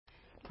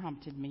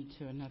prompted me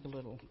to another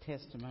little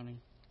testimony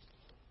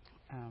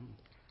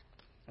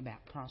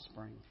about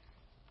prospering.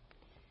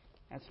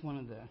 That's one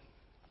of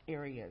the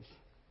areas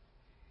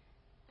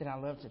that I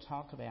love to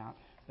talk about,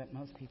 but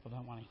most people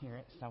don't want to hear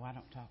it, so I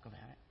don't talk about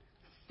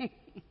it.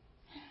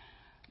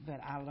 But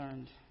I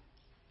learned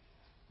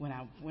when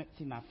I went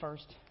through my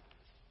first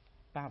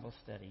Bible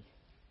study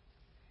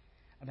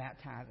about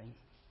tithing,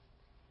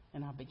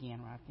 and I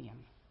began right then,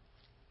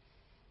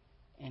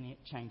 and it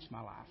changed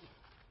my life.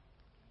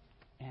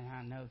 And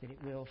I know that it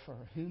will for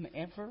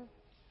whomever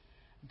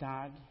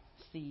God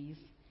sees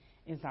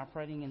is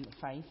operating in the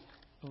faith,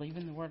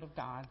 believing the Word of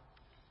God,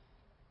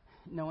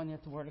 knowing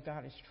that the Word of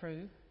God is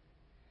true,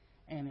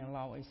 and it'll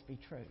always be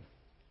true.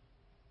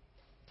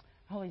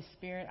 Holy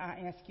Spirit,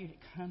 I ask you to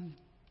come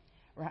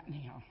right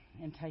now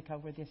and take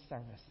over this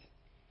service.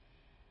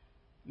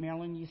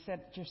 Marilyn, you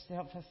set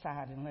yourself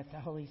aside and let the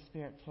Holy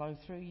Spirit flow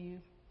through you.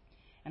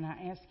 And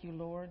I ask you,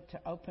 Lord,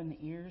 to open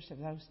the ears of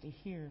those to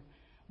hear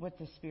what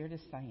the Spirit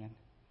is saying.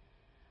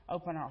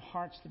 Open our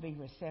hearts to be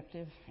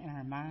receptive and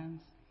our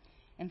minds.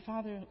 And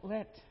Father,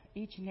 let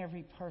each and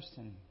every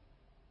person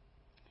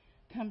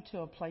come to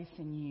a place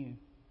in you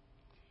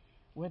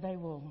where they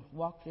will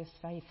walk this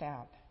faith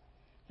out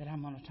that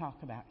I'm going to talk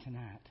about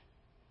tonight.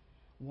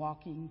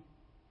 Walking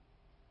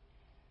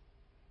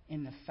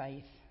in the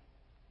faith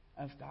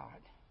of God.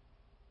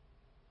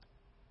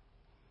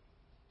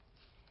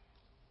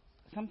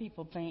 Some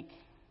people think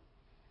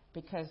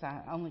because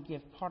I only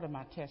give part of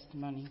my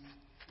testimony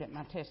that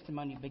my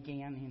testimony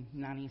began in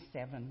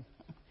 97.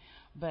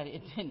 But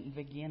it didn't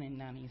begin in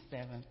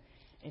 97.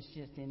 It's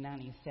just in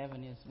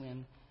 97 is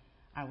when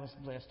I was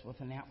blessed with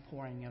an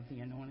outpouring of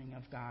the anointing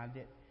of God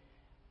that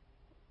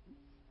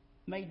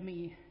made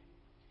me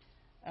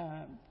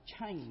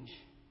change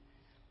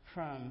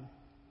from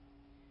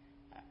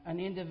an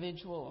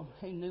individual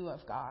who knew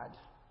of God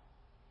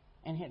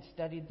and had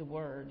studied the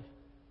Word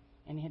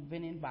and had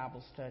been in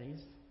Bible studies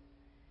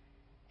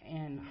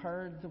and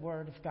heard the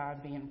Word of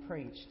God being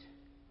preached.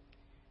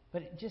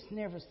 But it just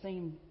never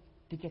seemed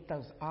to get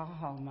those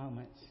aha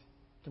moments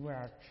to where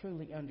I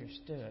truly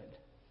understood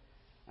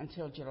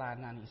until July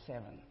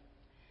 97.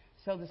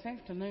 So this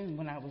afternoon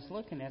when I was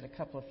looking at a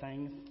couple of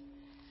things,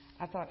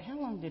 I thought, how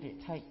long did it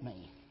take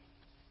me?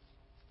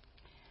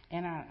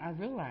 And I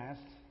realized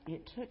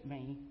it took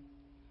me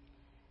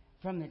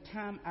from the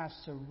time I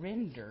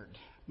surrendered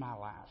my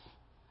life.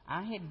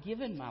 I had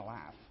given my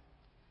life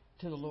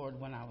to the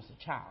Lord when I was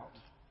a child.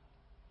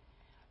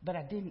 But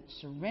I didn't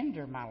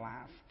surrender my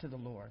life to the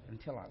Lord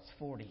until I was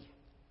 40.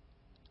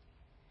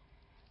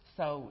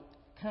 So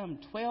come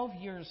 12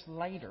 years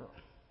later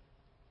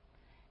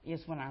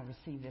is when I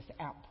received this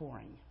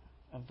outpouring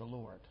of the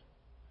Lord.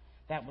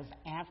 That was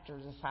after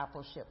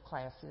discipleship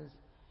classes,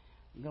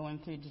 going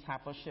through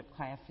discipleship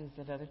classes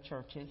at other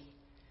churches,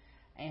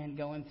 and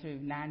going through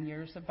 9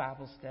 years of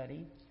Bible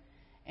study,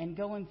 and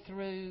going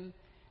through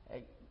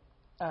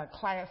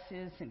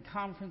classes and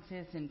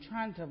conferences and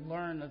trying to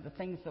learn of the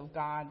things of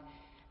God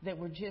that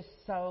were just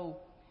so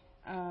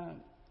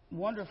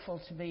wonderful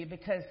to me,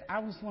 because I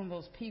was one of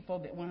those people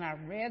that when I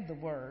read the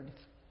Word,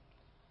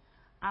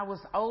 I was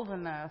old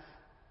enough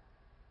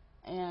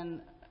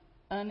and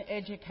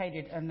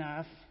uneducated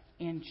enough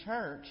in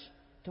church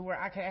to where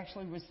I could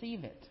actually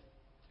receive it,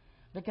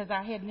 because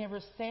I had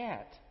never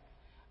sat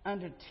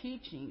under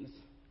teachings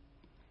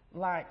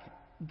like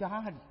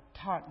God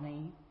taught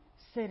me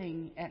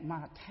sitting at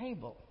my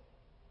table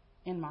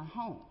in my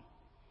home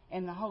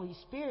and the Holy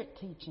Spirit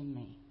teaching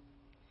me.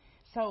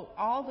 So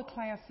all the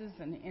classes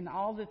and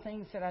all the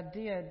things that I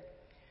did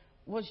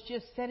was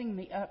just setting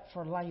me up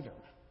for later.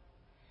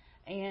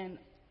 And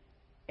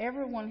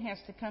everyone has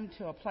to come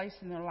to a place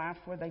in their life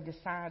where they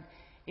decide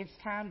it's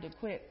time to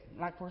quit,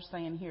 like we're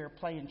saying here,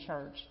 playing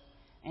church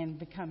and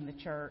become the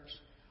church,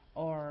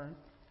 or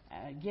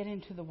get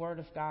into the Word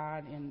of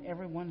God. And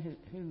everyone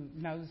who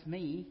knows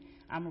me,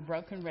 I'm a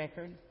broken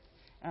record.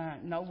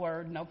 No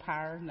Word, no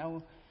power,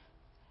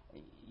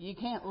 you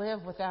can't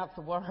live without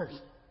the Word.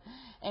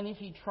 And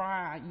if you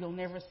try, you'll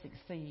never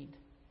succeed,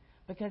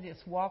 because it's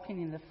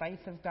walking in the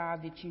faith of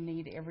God that you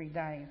need every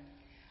day.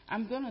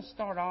 I'm going to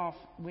start off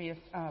with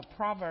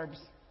Proverbs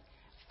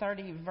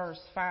 30,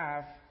 verse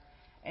 5,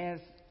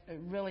 as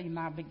really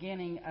my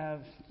beginning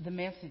of the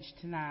message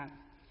tonight.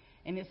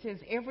 And it says,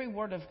 every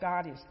word of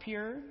God is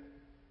pure.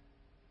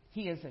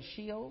 He is a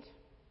shield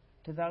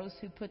to those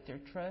who put their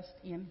trust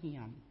in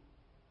Him.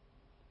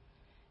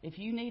 If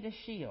you need a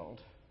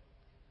shield,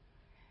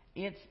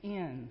 it's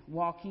in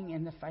walking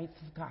in the faith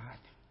of God.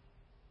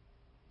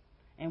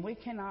 And we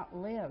cannot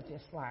live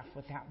this life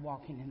without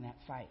walking in that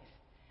faith.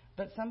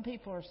 But some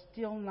people are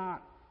still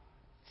not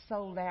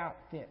sold out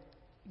that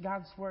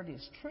God's Word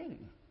is true.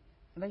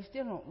 They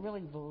still don't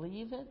really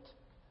believe it,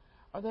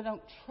 or they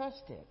don't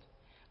trust it,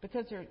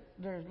 because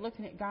they're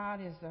looking at God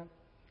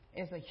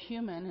as a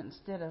human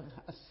instead of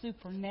a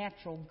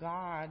supernatural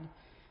God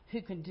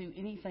who can do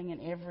anything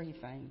and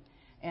everything.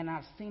 And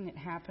I've seen it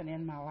happen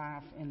in my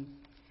life, and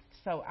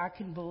so I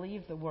can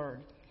believe the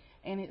Word.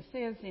 And it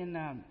says in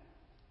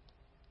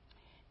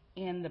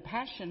the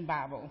Passion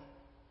Bible,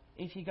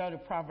 if you go to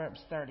Proverbs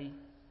 30,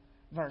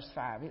 verse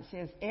 5, it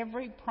says,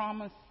 every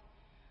promise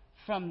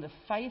from the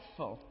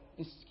faithful,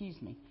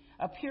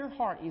 a pure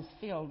heart is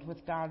filled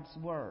with God's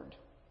word.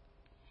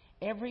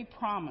 Every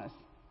promise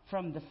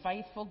from the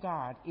faithful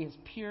God is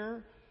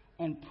pure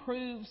and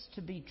proves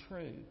to be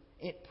true.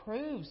 It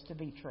proves to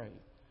be true.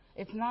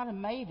 It's not a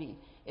maybe.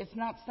 It's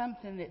not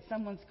something that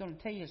someone's going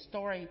to tell you a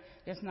story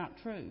that's not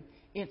true.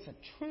 It's a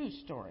true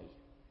story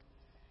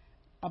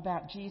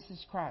about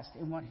Jesus Christ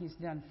and what He's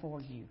done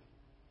for you.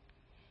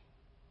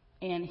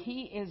 And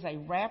He is a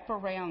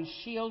wraparound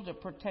shield of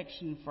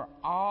protection for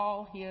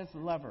all His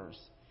lovers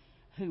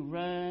who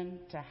run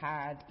to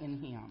hide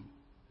in Him.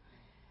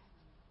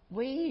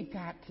 We've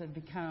got to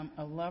become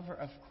a lover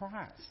of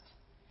Christ,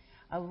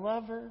 a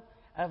lover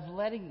of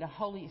letting the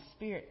Holy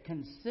Spirit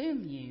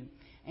consume you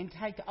and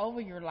take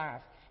over your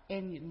life,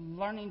 and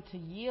learning to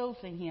yield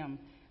to Him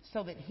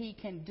so that He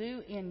can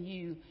do in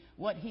you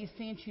what He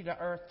sent you to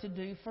earth to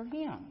do for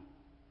Him.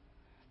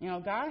 You know,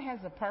 God has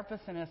a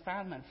purpose and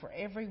assignment for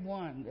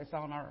everyone that's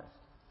on earth.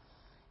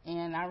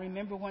 And I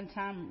remember one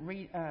time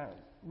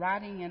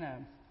riding in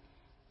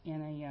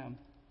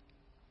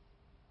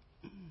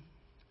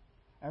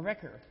a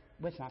record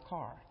with my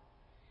car.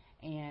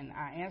 And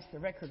I asked the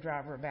record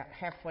driver about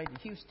halfway to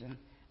Houston,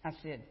 I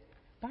said,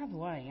 by the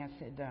way, I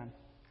said,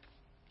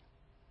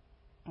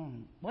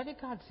 what did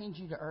God send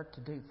you to earth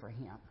to do for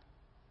Him?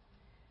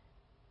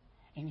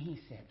 And he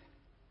said,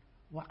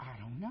 well, I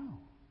don't know.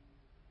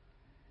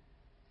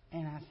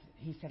 And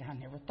he said, I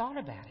never thought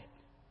about it.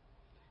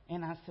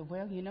 And I said,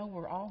 well, you know,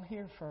 we're all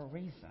here for a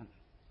reason.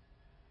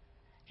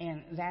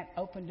 And that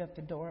opened up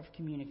the door of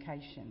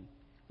communication,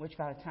 which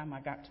by the time I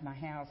got to my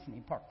house and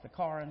he parked the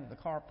car under the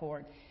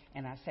carport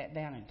and I sat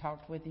down and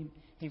talked with him,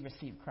 he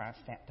received Christ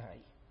that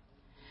day.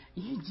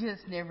 You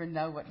just never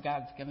know what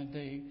God's going to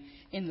do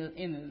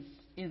in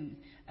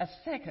a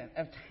second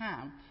of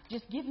time,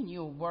 just giving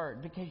you a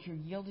word because you're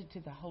yielded to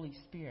the Holy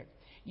Spirit.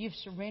 You've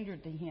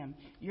surrendered to Him.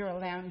 You're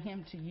allowing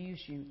Him to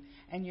use you,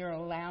 and you're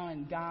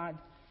allowing God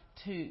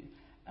to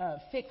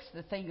fix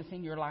the things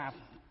in your life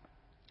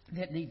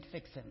that need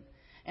fixing.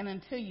 And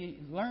until you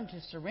learn to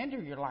surrender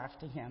your life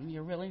to Him,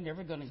 you're really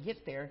never going to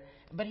get there.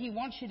 But He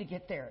wants you to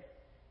get there.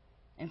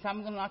 And so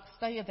I'm going to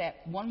say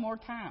that one more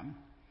time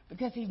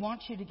because He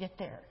wants you to get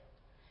there.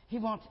 He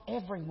wants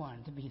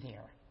everyone to be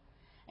there.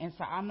 And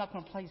so I'm not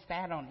going to place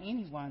that on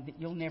anyone that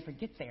you'll never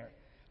get there,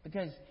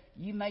 because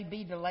you may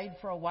be delayed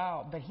for a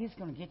while, but He's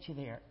going to get you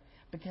there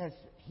because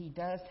He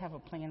does have a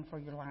plan for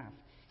your life.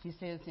 He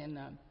says in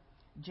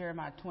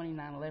Jeremiah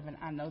 29:11,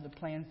 I know the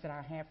plans that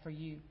I have for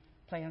you,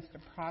 plans to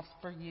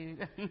prosper you,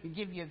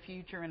 give you a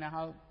future and a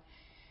hope.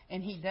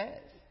 And He does.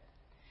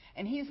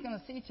 And He's going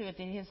to see to it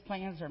that His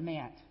plans are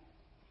met.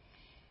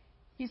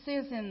 He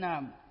says in,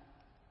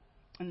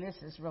 and this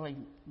is really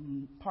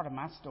part of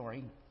my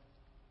story,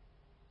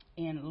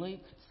 in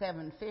Luke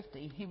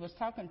 7:50, He was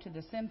talking to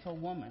the sinful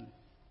woman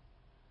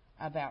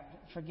about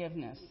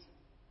forgiveness.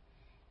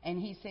 And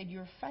He said,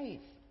 your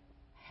faith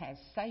has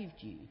saved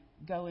you.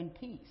 Go in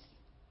peace.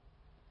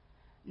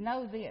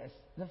 Know this,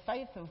 the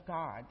faith of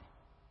God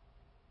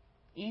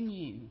in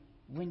you,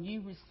 when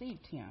you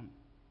received Him,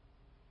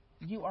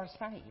 you are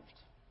saved.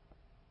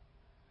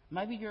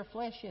 Maybe your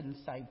flesh isn't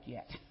saved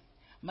yet.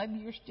 Maybe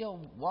you're still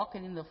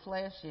walking in the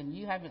flesh and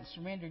you haven't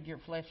surrendered your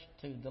flesh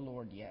to the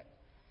Lord yet.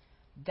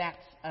 That's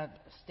a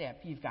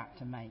step you've got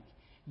to make.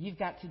 You've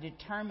got to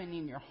determine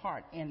in your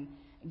heart and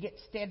get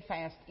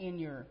steadfast in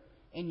your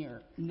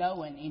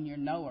knowing, in your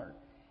knower,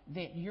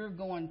 that you're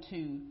going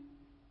to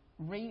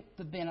reap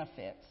the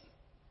benefits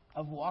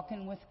of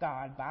walking with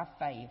God by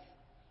faith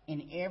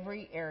in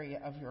every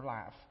area of your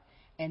life,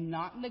 and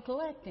not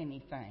neglect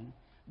anything,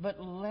 but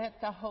let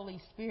the Holy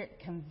Spirit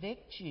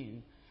convict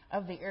you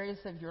of the areas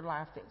of your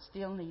life that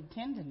still need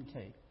tending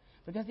to,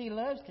 because He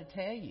loves to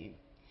tell you.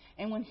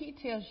 And when He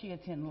tells you,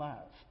 it's in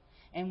love.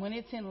 And when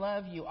it's in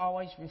love, you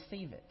always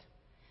receive it.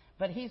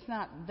 But He's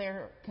not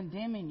there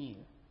condemning you.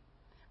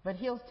 But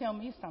He'll tell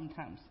me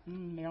sometimes,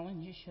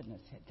 Marilyn, you shouldn't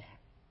have said that.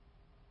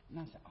 And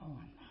I said, oh,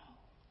 I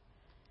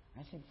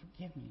know. I said,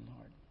 forgive me,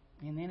 Lord.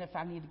 And then if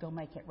I need to go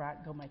make it right,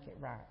 go make it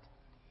right.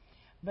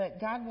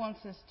 But God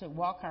wants us to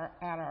walk out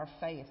our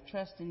faith,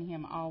 trusting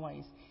Him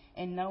always,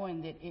 and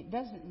knowing that it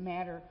doesn't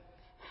matter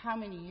how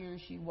many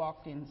years you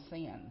walked in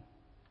sin.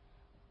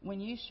 When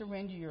you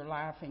surrender your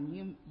life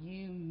and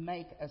you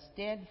make a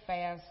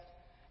steadfast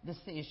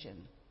decision,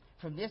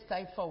 from this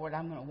day forward,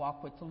 I'm going to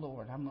walk with the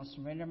Lord. I'm going to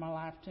surrender my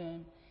life to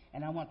Him,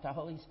 and I want the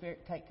Holy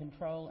Spirit to take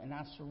control, and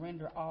I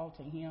surrender all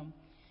to Him.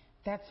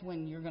 That's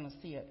when you're going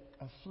to see a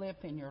flip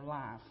in your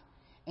life,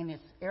 and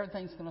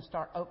everything's going to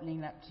start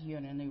opening up to you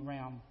in a new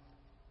realm.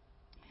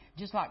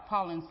 Just like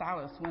Paul and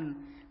Silas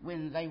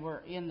when they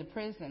were in the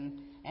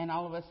prison, and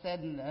all of a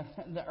sudden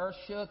the earth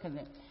shook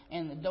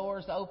and the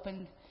doors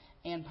opened,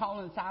 and Paul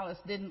and Silas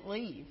didn't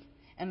leave.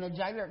 And the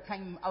jailer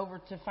came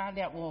over to find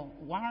out, well,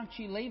 why aren't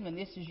you leaving?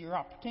 This is your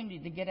opportunity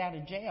to get out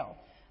of jail.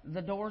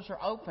 The doors are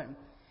open.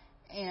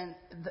 And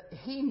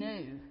he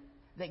knew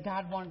that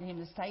God wanted him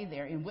to stay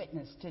there and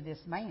witness to this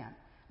man,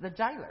 the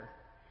jailer.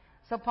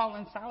 So Paul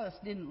and Silas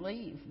didn't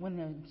leave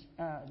when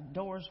the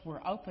doors were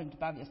opened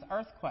by this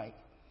earthquake.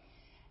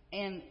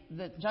 And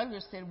the jailer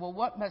said, well,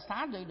 what must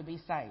I do to be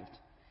saved?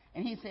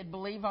 And he said,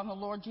 believe on the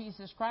Lord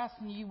Jesus Christ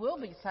and you will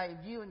be saved,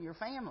 you and your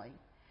family.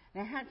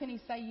 Now, how can he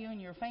say you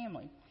and your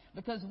family?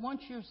 Because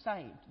once you're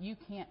saved, you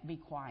can't be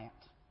quiet.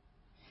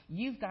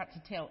 You've got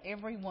to tell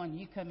everyone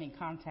you come in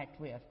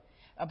contact with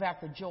about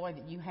the joy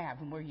that you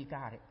have and where you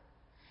got it.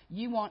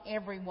 You want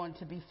everyone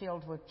to be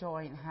filled with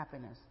joy and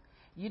happiness.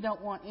 You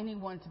don't want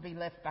anyone to be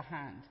left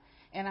behind.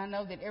 And I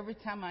know that every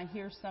time I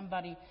hear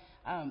somebody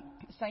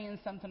saying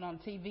something on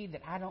TV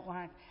that I don't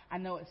like, I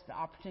know it's the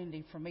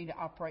opportunity for me to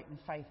operate in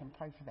faith and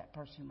pray for that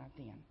person right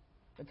then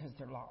because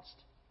they're lost.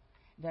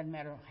 It doesn't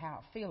matter how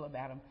I feel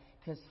about them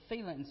because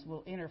feelings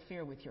will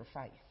interfere with your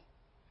faith.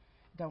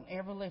 Don't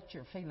ever let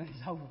your feelings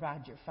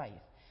override your faith.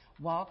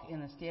 Walk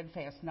in a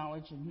steadfast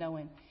knowledge of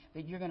knowing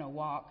that you're going to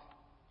walk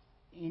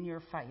in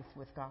your faith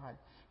with God.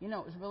 You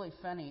know, it was really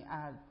funny.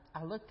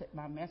 I looked at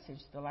my message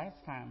the last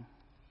time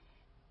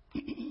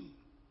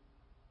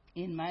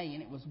in May,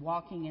 and it was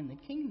walking in the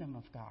kingdom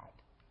of God.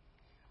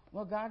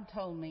 Well, God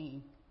told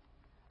me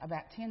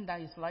about 10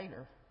 days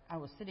later, I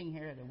was sitting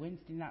here at a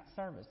Wednesday night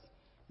service.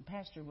 The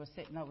pastor was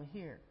sitting over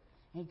here.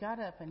 He got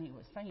up and he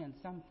was saying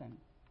something.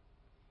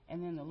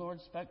 And then the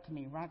Lord spoke to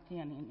me right then,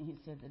 and he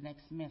said the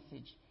next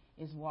message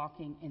is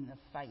walking in the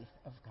faith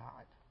of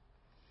God.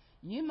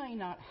 You may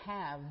not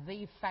have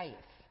the faith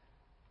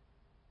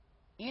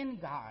in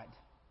God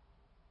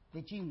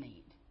that you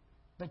need,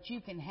 but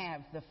you can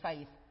have the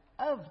faith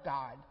of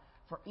God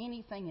for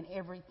anything and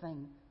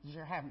everything that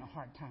you're having a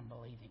hard time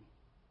believing.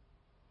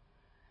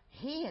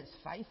 He is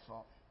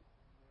faithful.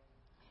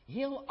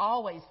 He'll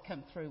always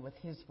come through with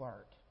His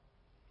word.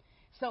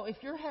 So if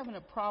you're having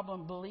a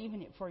problem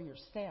believing it for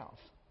yourself,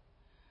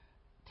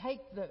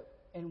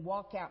 and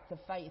walk out the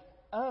faith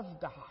of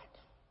God.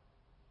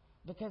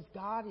 Because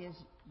God is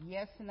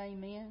yes and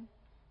amen.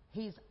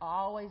 He's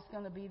always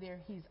going to be there.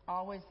 He's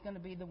always going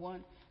to be the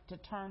one to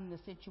turn the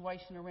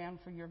situation around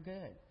for your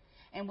good.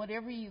 And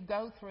whatever you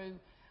go through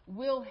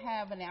will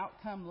have an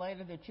outcome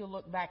later that you'll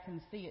look back and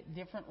see it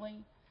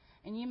differently.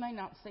 And you may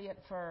not see it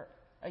for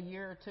a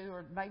year or two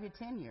or maybe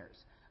 10 years.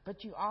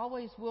 But you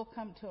always will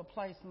come to a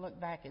place and look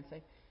back and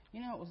say,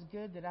 you know, it was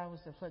good that I was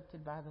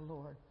afflicted by the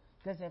Lord.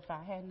 Because if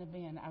I hadn't have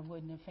been, I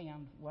wouldn't have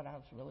found what I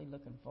was really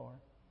looking for.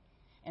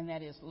 And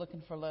that is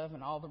looking for love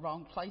in all the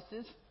wrong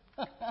places.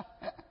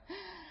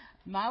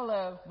 My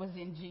love was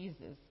in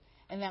Jesus.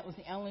 And that was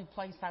the only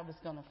place I was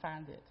going to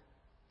find it.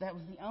 That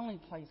was the only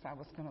place I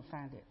was going to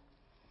find it.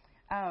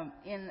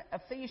 In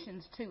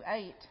Ephesians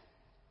 2:8,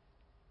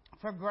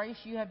 for grace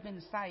you have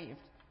been saved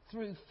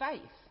through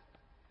faith,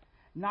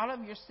 not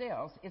of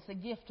yourselves. It's a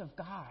gift of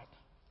God.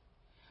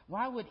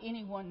 Why would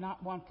anyone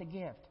not want the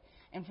gift?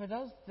 And for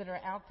those that are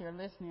out there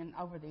listening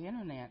over the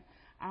internet,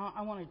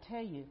 I want to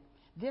tell you,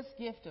 this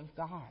gift of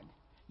God,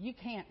 you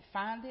can't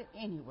find it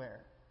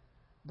anywhere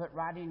but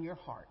right in your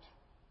heart.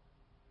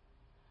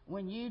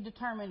 When you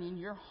determine in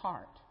your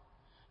heart,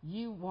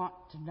 you want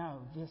to know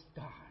this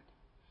God.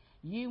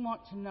 You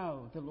want to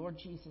know the Lord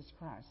Jesus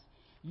Christ.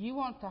 You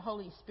want the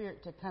Holy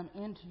Spirit to come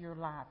into your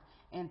life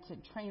and to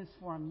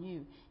transform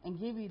you and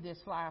give you this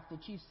life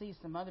that you see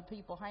some other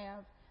people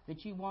have,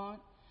 that you want.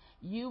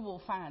 You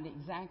will find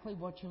exactly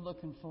what you're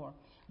looking for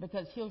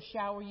because He'll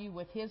shower you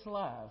with His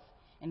love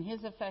and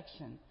His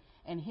affection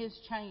and His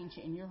change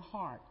in your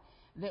heart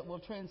that will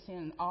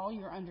transcend all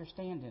your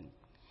understanding.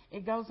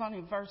 It goes on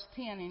in verse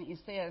 10 and it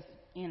says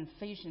in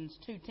Ephesians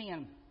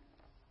 2:10,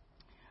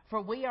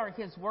 for we are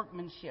His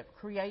workmanship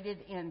created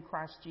in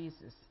Christ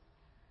Jesus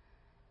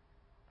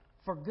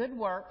for good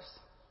works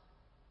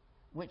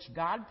which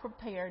God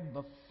prepared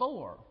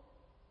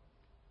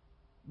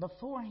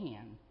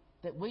beforehand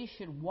that we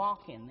should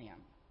walk in them.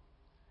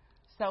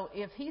 So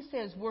if He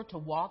says we're to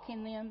walk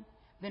in them,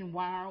 then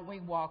why aren't we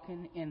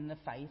walking in the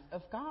faith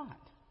of God?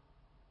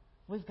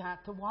 We've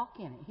got to walk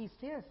in it. He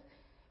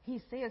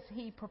says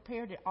He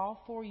prepared it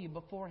all for you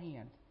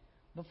beforehand,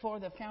 before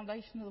the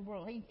foundation of the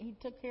world. He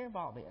took care of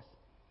all this.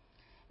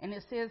 And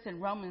it says in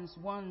Romans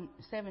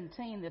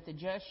 1:17 that the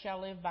just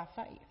shall live by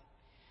faith.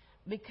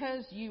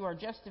 Because you are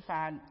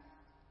justified,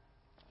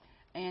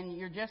 and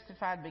you're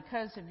justified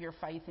because of your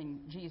faith in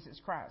Jesus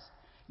Christ.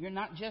 You're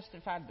not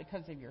justified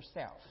because of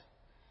yourself.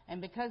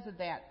 And because of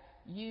that,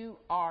 you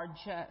are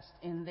just.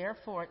 And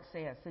therefore it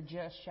says, the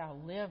just shall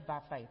live by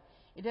faith.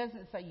 It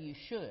doesn't say you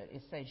should.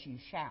 It says you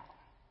shall.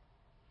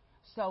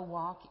 So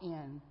walk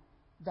in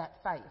that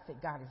faith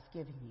that God has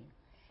given you.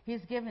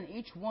 He's given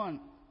each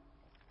one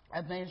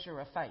a measure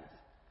of faith.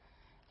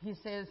 He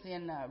says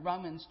in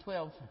Romans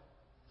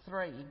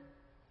 12:3,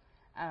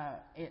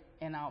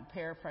 and I'll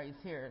paraphrase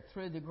here,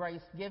 through the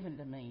grace given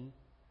to me,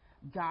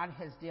 God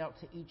has dealt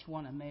to each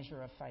one a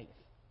measure of faith.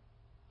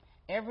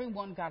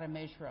 Everyone got a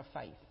measure of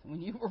faith.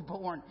 When you were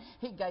born,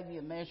 He gave you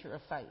a measure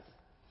of faith.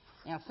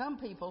 Now, some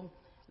people,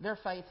 their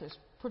faith is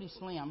pretty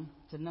slim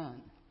to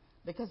none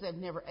because they've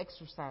never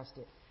exercised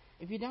it.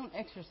 If you don't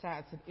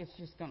exercise it, it's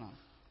just going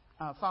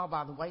to fall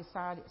by the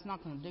wayside. It's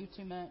not going to do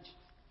too much.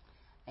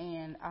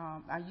 And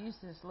I use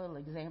this little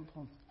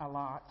example a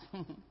lot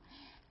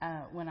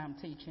when I'm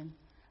teaching,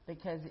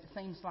 because it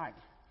seems like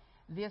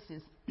this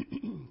is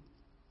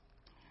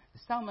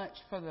so much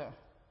for the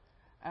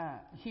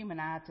human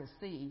eye to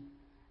see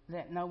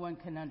that no one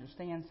can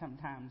understand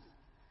sometimes.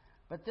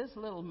 But this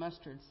little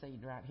mustard seed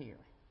right here,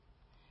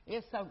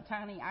 it's so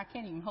tiny I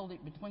can't even hold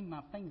it between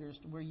my fingers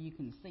to where you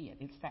can see it.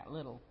 It's that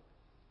little.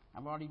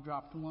 I've already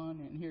dropped one,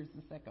 and here's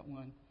the second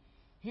one.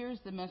 Here's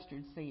the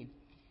mustard seed.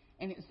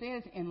 And it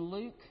says in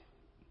Luke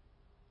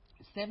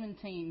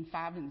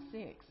 17:5 and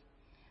 6,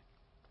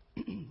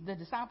 the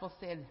disciples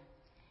said,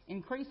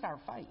 increase our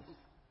faith.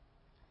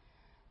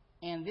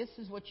 And this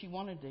is what you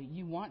want to do.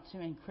 You want to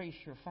increase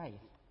your faith.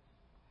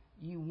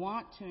 You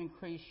want to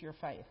increase your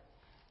faith.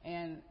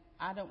 And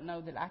I don't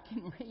know that I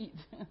can read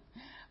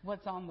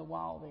what's on the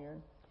wall there,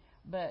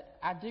 but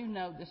I do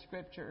know the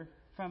scripture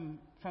from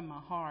my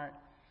heart.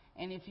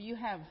 And if you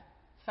have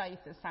faith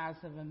the size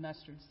of a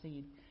mustard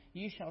seed,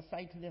 you shall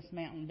say to this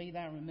mountain, be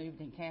thou removed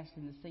and cast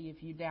in the sea,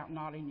 if you doubt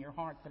not in your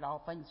heart that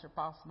all things are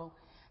possible.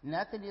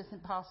 Nothing is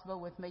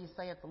impossible with me,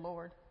 saith the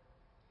Lord.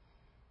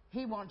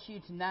 He wants you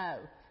to know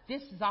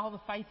this is all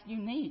the faith you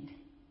need.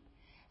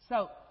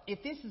 So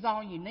if this is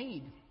all you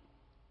need,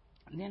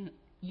 then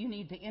you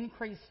need to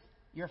increase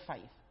your faith.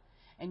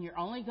 And you're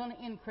only going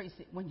to increase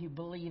it when you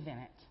believe in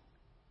it.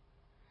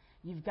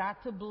 You've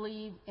got to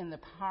believe in the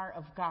power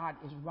of God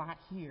is right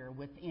here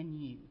within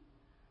you.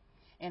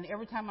 And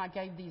every time I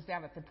gave these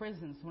out at the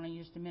prisons when I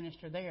used to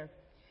minister there,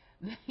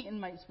 the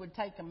inmates would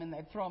take them and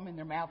they'd throw them in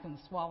their mouth and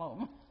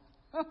swallow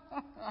them.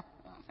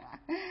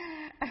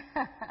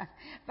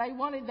 They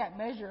wanted that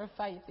measure of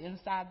faith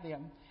inside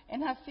them.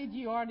 And I said,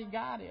 you already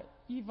got it.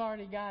 You've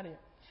already got it.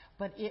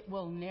 But it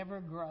will never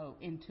grow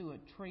into a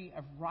tree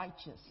of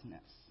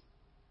righteousness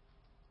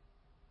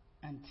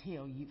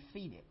until you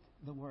feed it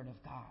the Word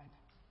of God.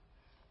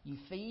 You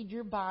feed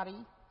your body,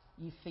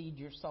 you feed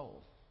your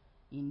soul.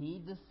 You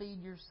need to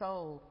feed your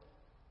soul,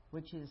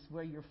 which is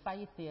where your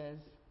faith is.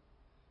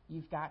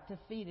 You've got to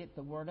feed it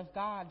the Word of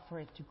God for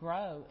it to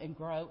grow and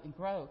grow and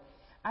grow.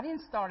 I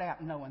didn't start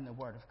out knowing the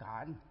Word of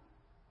God.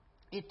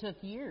 It took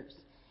years.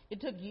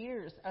 It took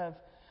years of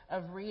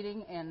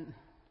reading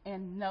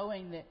and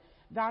knowing that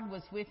God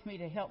was with me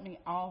to help me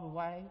all the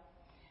way.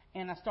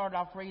 And I started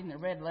off reading the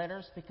red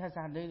letters because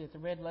I knew that the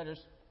red letters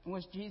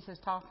was Jesus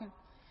talking.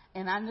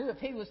 And I knew if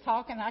he was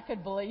talking, I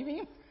could believe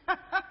him.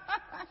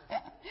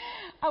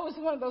 I was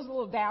one of those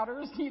little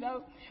doubters,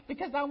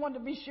 because I wanted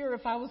to be sure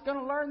if I was going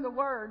to learn the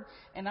Word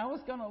and I was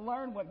going to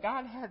learn what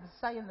God had to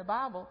say in the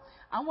Bible,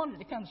 I wanted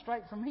to come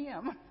straight from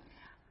him.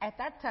 At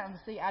that time,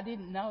 I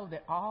didn't know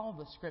that all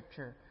the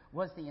Scripture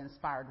was the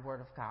inspired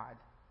Word of God.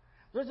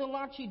 There's a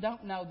lot you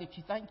don't know that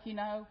you think you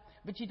know,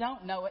 but you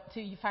don't know it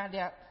till you find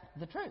out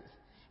the truth.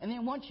 And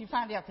then once you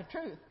find out the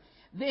truth,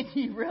 then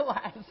you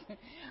realize,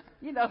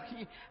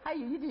 hey,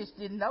 you just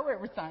didn't know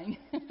everything.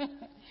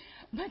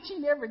 But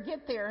you never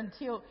get there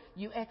until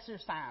you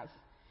exercise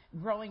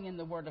growing in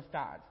the Word of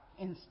God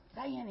and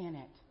staying in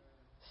it.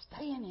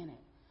 Staying in it.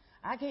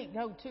 I can't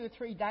go 2 or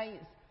 3 days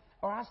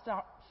or I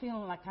start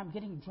feeling like I'm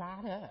getting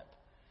dried up.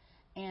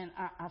 And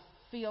I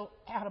feel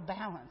out of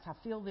balance. I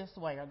feel this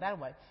way or that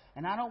way.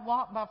 And I don't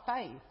walk by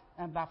faith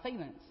and by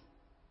feelings,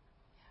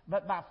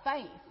 but by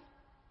faith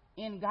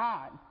in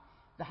God.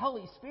 The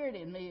Holy Spirit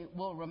in me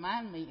will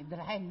remind me that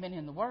I haven't been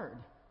in the Word.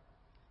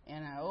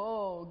 And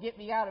get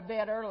me out of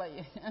bed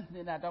early. And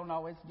then I don't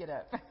always get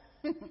up.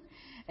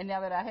 And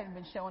now that I haven't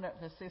been showing up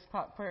for 6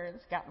 o'clock prayer,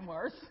 it's gotten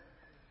worse.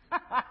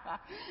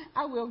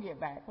 I will get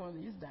back one of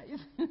these days.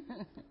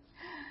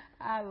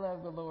 I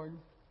love the Lord.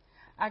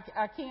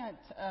 I can't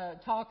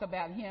talk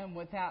about Him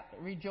without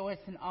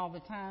rejoicing all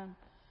the time,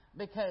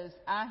 because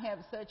I have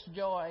such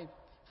joy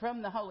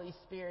from the Holy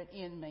Spirit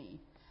in me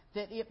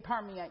that it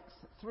permeates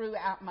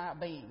throughout my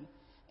being.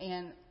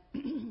 And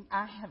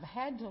I have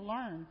had to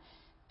learn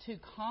to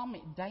calm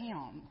it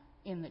down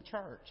in the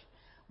church,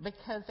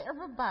 because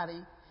everybody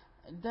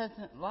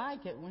doesn't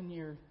like it when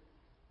you're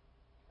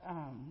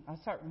a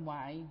certain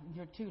way.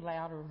 You're too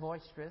loud or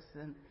boisterous.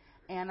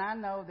 And I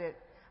know that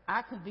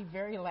I can be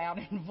very loud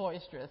and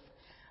boisterous.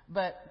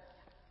 But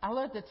I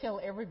love to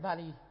tell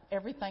everybody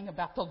everything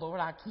about the Lord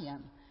I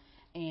can.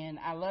 And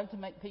I love to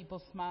make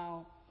people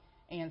smile.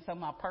 And so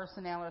my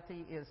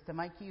personality is to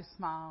make you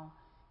smile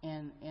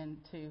and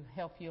to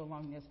help you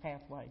along this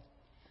pathway.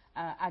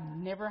 I've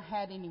never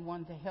had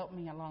anyone to help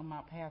me along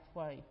my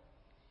pathway.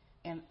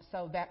 And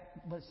so that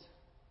was,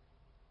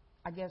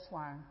 I guess,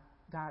 why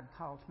God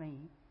called me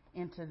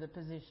into the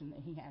position that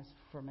He has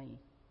for me.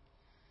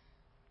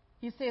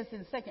 He says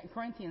in 2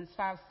 Corinthians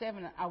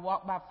 5:7, I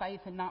walk by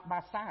faith and not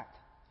by sight.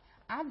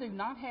 I do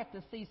not have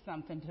to see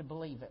something to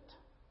believe it.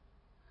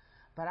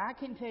 But I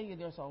can tell you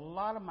there's a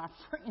lot of my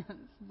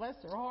friends, bless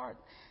their heart,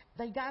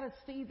 they got to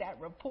see that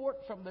report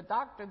from the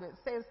doctor that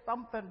says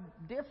something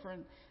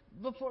different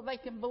before they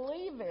can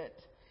believe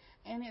it.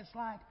 And it's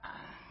like,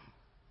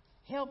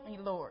 help me,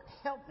 Lord.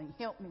 Help me,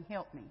 help me,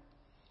 help me.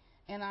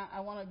 And I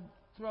want to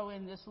throw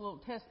in this little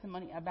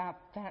testimony about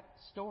that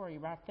story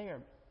right there.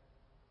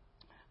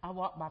 I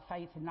walk by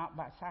faith and not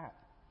by sight.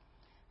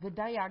 The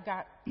day I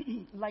got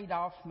laid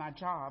off my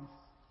job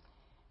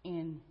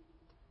in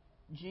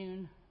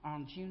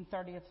on June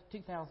 30th,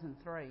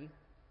 2003,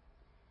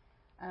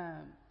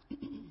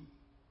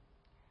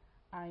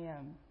 I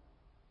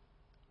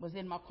was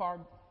in my car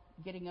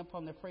getting up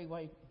on the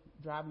freeway,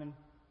 driving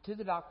to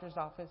the doctor's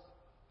office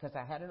because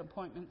I had an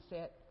appointment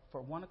set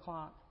for 1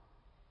 o'clock,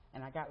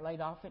 and I got laid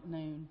off at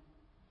noon,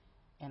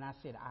 and I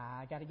said,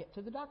 I got to get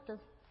to the doctor.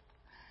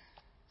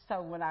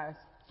 So when I was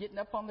getting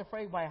up on the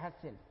freeway, I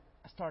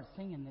started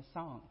singing this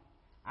song.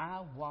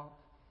 I walk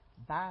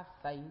by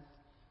faith,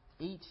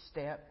 each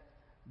step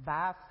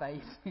by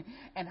faith.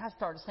 And I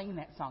started singing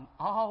that song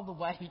all the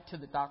way to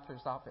the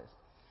doctor's office.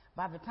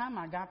 By the time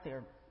I got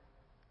there,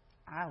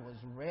 I was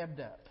revved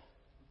up.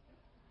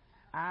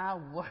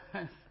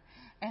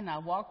 And I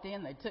walked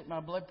in, they took my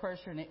blood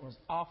pressure, and it was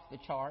off the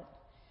chart.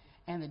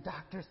 And the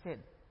doctor said,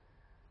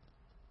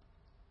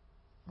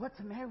 what's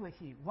the matter with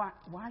you? Why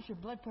is your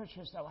blood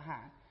pressure so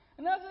high?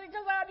 And I said,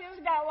 because I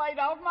just got laid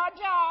off my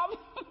job.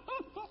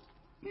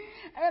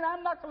 And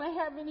I'm not going to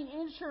have any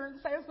insurance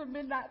as of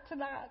midnight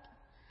tonight.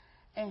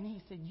 And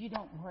he said, you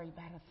don't worry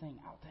about a thing.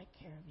 I'll take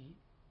care of you.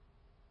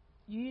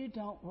 You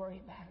don't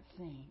worry about a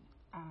thing.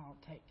 I'll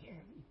take care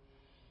of you.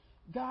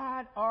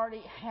 God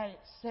already had it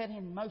set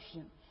in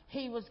motion.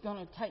 He was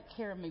going to take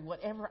care of me,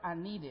 whatever I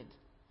needed.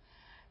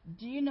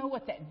 Do you know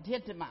what that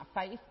did to my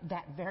faith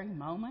that very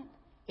moment?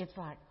 It's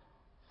like,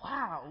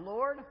 wow,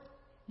 Lord,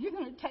 you're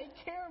going to take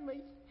care of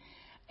me.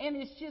 And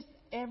it's just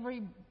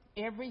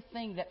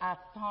everything that I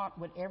thought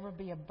would ever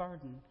be a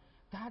burden,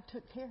 God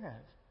took care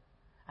of.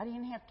 I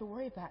didn't have to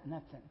worry about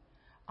nothing.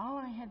 All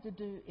I had to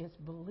do is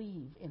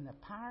believe in the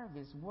power of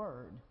His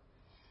Word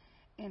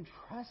and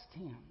trust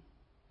Him.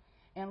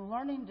 And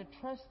learning to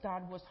trust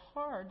God was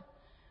hard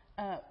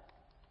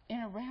in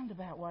a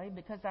roundabout way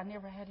because I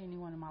never had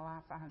anyone in my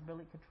life I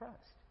really could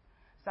trust.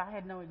 So I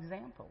had no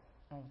example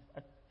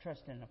of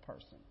trusting a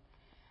person.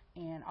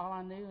 And all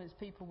I knew is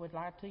people would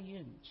lie to you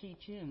and cheat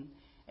you and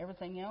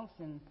everything else.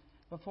 And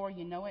before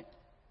you know it,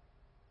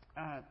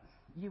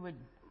 you would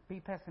be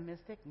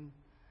pessimistic and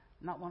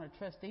not want to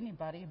trust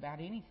anybody about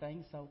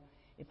anything. So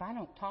if I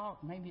don't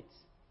talk, maybe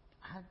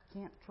I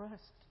can't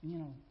trust,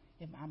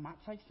 if I might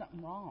say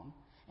something wrong.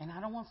 And I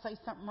don't want to say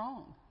something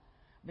wrong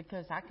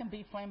because I can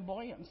be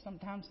flamboyant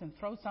sometimes and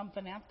throw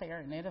something out there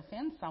and it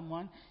offends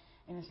someone.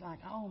 And it's like,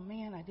 oh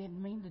man, I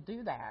didn't mean to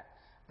do that.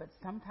 But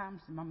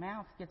sometimes my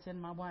mouth gets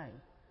in my way.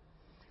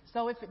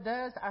 So if it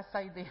does, I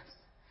say this.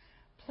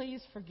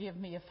 Please forgive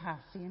me if I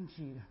offend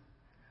you.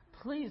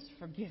 Please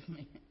forgive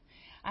me.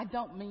 I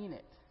don't mean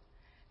it.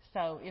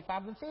 So if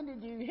I've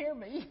offended you, hear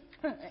me.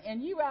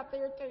 And you out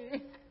there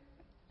too.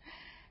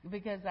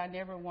 Because I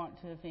never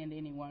want to offend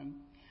anyone.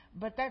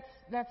 But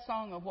that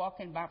song of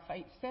walking by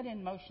faith set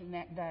in motion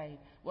that day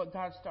what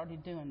God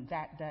started doing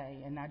that day.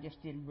 And I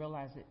just didn't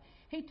realize it.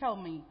 He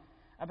told me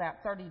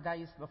about 30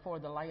 days before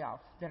the layoff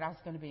that I was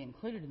going to be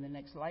included in the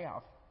next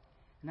layoff.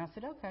 And I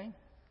said, okay.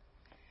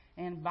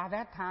 And by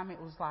that time,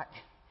 it was like,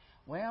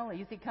 well,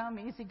 easy come,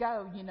 easy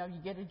go. You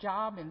get a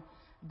job. And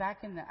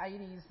back in the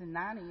 80s and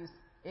 90s,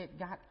 it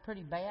got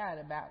pretty bad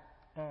about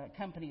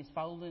companies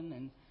folding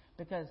and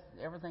because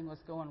everything was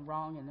going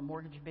wrong in the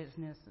mortgage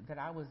business that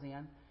I was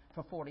in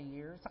for 40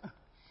 years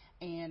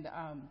and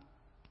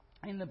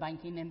in the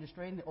banking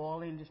industry and the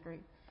oil industry.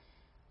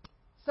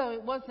 So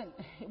it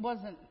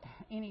wasn't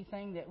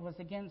anything that was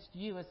against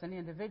you as an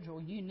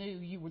individual. You knew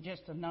you were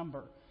just a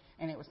number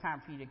and it was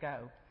time for you to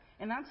go.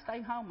 And I'd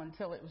stay home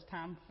until it was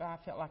time. I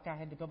felt like I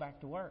had to go back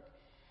to work.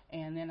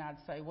 And then I'd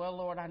say, well,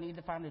 Lord, I need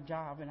to find a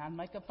job. And I'd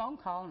make a phone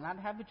call and I'd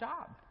have a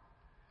job.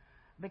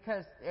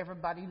 Because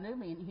everybody knew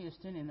me in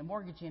Houston in the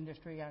mortgage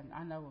industry.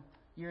 I know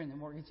you're in the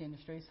mortgage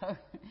industry. So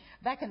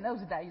back in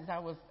those days, I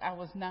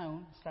was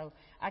known. So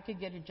I could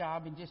get a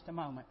job in just a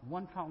moment.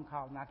 One phone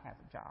call and I'd have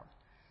a job.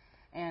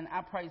 And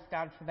I praise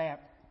God for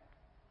that.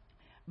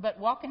 But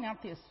walking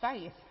out this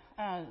faith,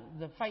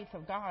 the faith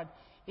of God,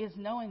 is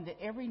knowing that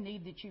every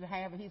need that you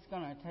have, He's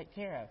going to take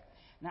care of.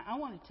 Now, I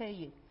want to tell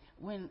you,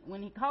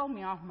 when He called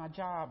me off my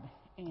job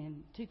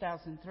in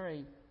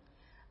 2003,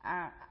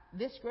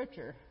 this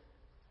scripture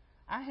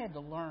I had to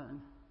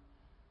learn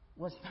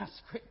was my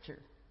scripture.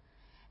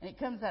 And it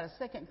comes out of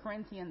 2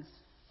 Corinthians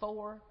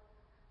 4,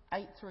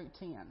 8 through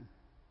 10.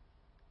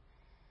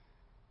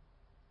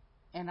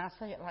 And I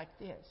say it like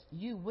this.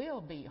 You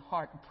will be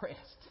hard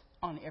pressed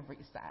on every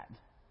side,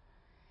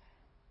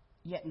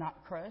 yet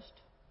not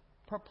crushed,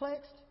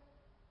 perplexed,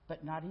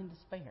 but not in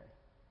despair,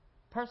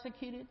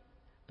 persecuted,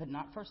 but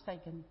not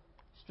forsaken,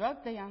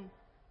 struck down,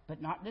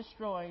 but not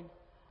destroyed,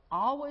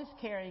 always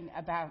caring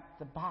about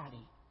the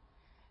body,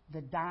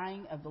 the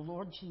dying of the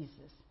Lord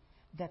Jesus,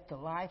 that the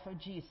life of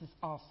Jesus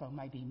also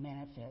may be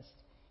manifest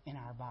in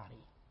our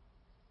body.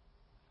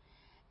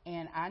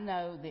 And I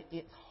know that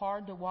it's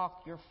hard to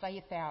walk your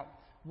faith out,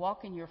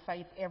 walk in your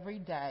faith every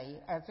day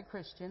as a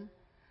Christian.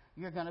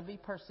 You're going to be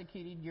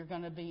persecuted. You're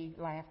going to be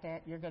laughed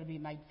at. You're going to be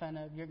made fun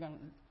of.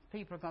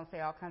 People are going to say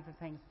all kinds of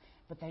things,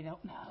 but they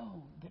don't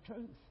know the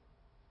truth.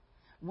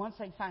 Once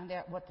they find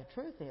out what the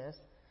truth is,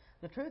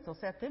 the truth will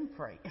set them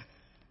free.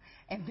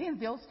 And then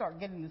they'll start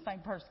getting the same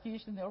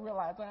persecution. They'll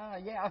realize,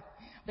 yeah,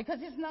 because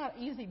it's not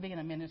easy being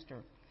a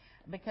minister,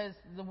 because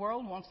the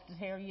world wants to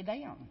tear you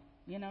down,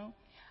 you know.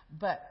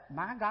 But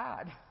my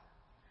God,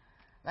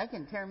 they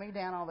can tear me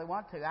down all they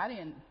want to. I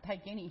didn't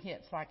take any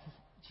hits like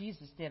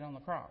Jesus did on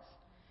the cross.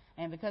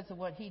 And because of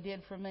what he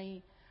did for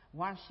me,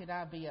 why should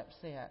I be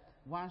upset?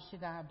 Why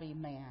should I be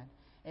mad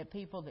at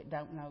people that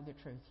don't know the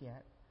truth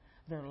yet?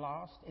 They're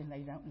lost and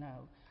they don't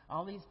know.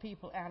 All these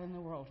people out in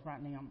the world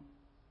right now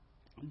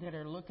that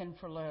are looking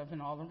for love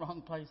in all the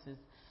wrong places,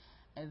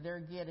 and they're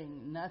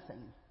getting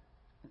nothing,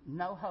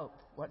 no hope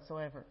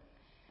whatsoever.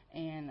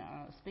 And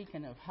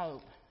speaking of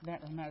hope,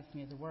 that reminds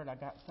me of the word I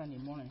got Sunday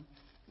morning,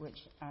 which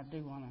I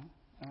do want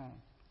to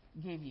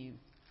give you.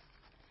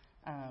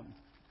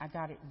 I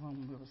got it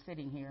when we were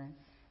sitting here,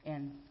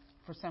 and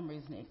for some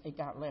reason it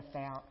got left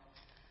out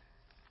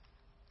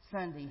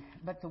Sunday.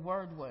 But the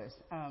word was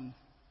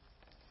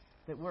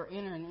that we're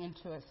entering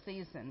into a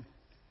season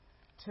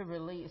to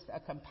release a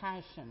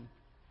compassion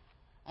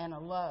and a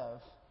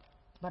love,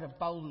 but a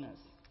boldness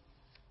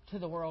to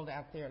the world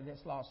out there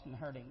that's lost and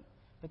hurting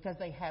because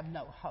they have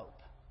no hope.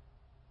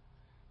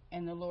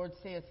 And the Lord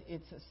says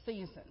it's a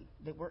season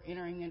that we're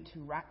entering into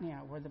right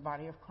now where the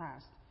body of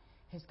Christ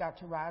has got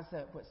to rise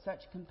up with such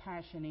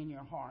compassion in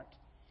your heart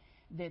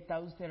that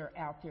those that are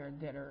out there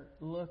that are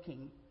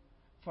looking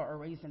for a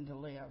reason to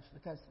live,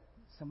 because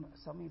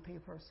so many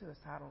people are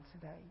suicidal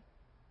today.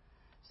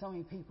 So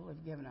many people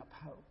have given up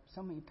hope.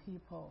 So many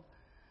people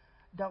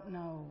don't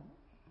know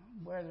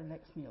where their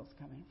next meal is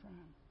coming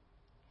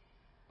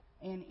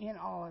from. And in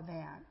all of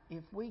that,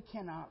 if we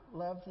cannot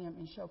love them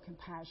and show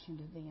compassion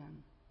to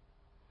them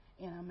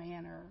in a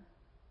manner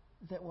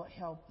that will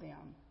help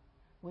them,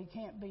 we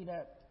can't beat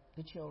up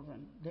the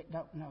children that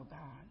don't know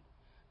God,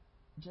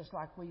 just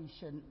like we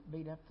shouldn't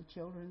beat up the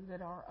children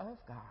that are of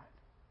God.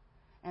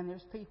 And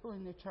there's people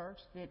in the church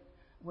that,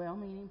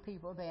 well-meaning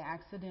people, they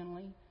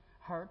accidentally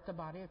hurt the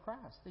body of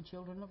Christ, the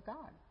children of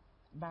God,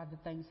 by the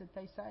things that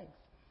they say.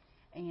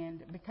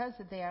 And because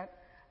of that,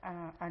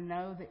 I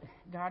know that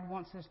God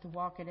wants us to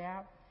walk it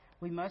out.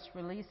 We must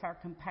release our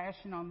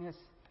compassion on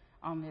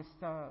this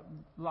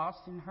lost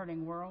and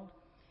hurting world.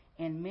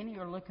 And many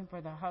are looking for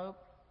the hope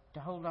to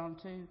hold on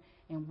to,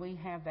 and we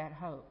have that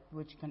hope,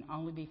 which can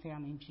only be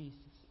found in Jesus.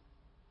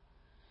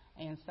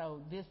 And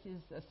so this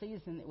is a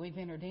season that we've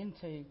entered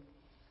into,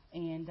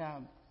 and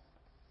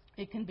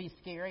it can be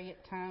scary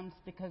at times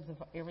because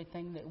of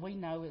everything that we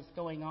know is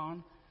going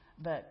on,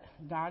 but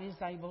God is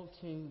able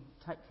to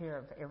take care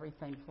of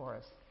everything for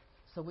us.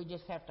 So we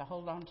just have to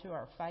hold on to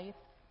our faith,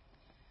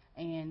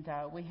 and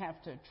we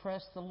have to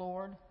trust the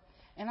Lord.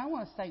 And I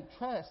want to say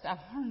trust. I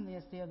learned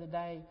this the other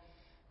day,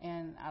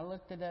 and I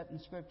looked it up in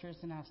scriptures,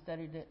 and I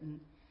studied it,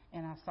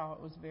 and I saw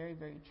it was very,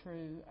 very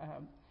true.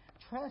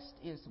 Trust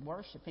is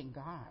worshiping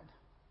God.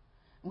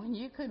 When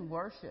you can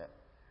worship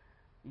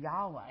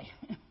Yahweh,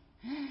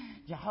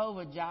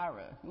 Jehovah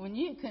Jireh, when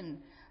you can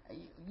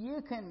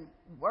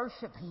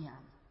worship Him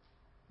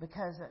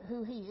because of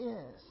who He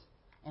is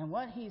and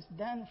what He's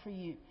done for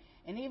you.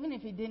 And even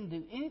if He didn't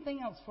do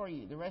anything else for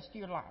you the rest of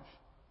your life,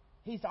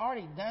 He's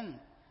already done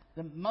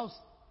the most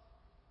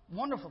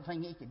wonderful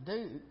thing He could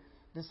do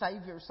to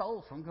save your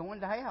soul from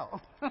going to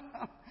hell.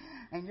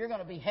 And you're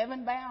going to be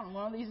heaven bound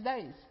one of these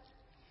days.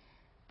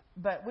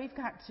 But we've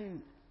got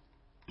to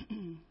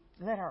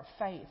let our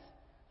faith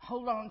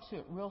hold on to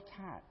it real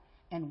tight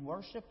and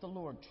worship the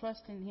Lord,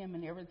 trust in Him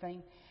and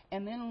everything,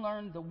 and then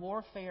learn the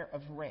warfare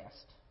of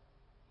rest.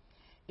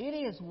 It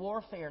is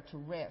warfare to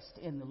rest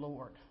in the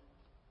Lord.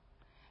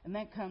 And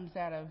that comes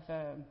out of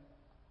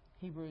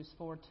Hebrews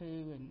 4:2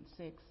 and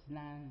 6,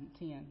 9,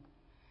 and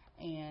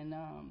 10. And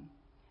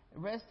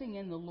resting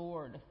in the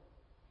Lord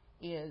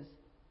is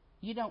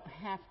you don't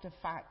have to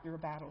fight your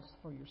battles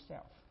for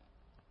yourself.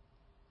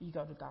 You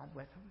go to God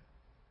with them.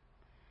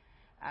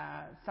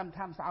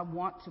 Sometimes I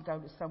want to go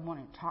to someone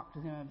and talk to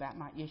them about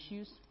my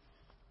issues,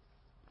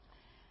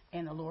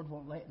 and the Lord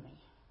won't let me.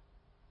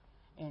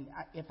 And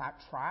if I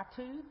try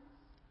to,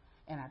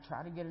 and I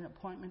try to get an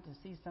appointment to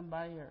see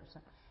somebody,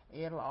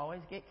 it'll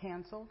always get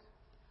canceled,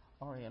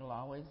 or it'll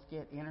always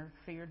get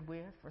interfered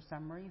with for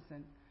some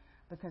reason,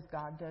 because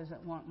God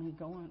doesn't want me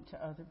going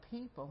to other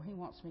people. He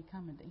wants me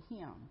coming to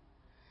Him.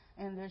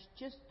 And there's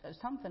just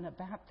something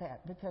about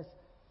that, because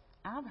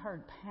I've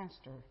heard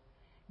Pastor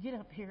get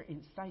up here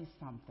and say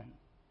something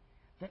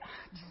that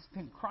I've just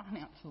been crying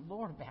out to the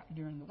Lord about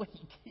during the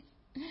week.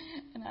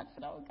 And I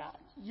said, oh, God,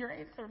 you're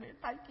answering it.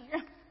 Thank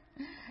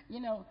you. You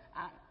know,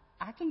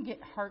 I can get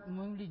hurt and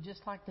wounded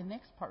just like the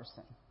next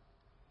person.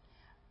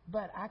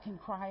 But I can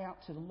cry out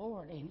to the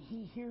Lord, and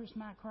He hears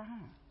my cry.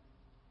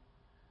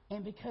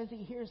 And because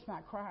He hears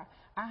my cry,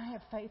 I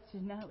have faith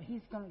to know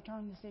He's going to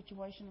turn the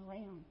situation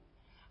around.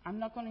 I'm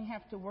not going to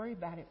have to worry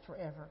about it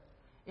forever.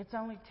 It's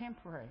only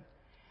temporary.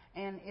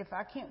 And if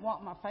I can't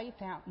walk my faith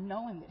out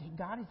knowing that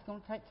God is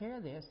going to take care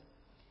of this,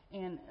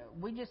 and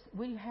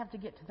we have to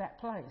get to that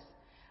place.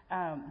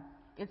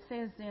 It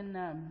says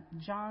in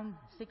John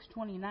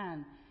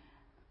 6:29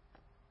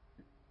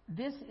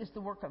 This is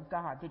the work of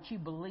God, that you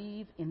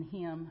believe in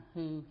him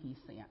who he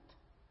sent.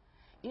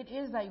 It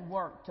is a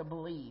work to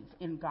believe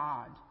in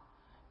God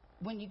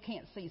when you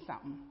can't see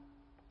something.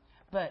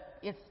 But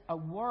it's a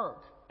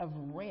work of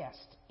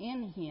rest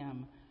in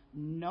him,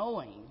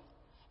 knowing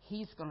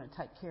he's going to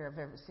take care of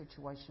every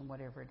situation,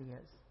 whatever it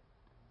is.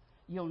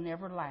 You'll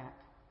never lack.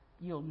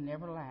 You'll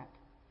never lack.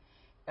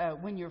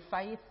 When your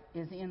faith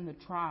is in the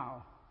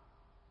trial,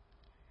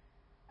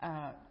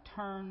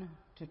 turn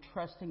to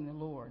trusting the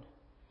Lord.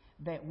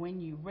 That when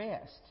you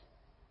rest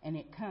and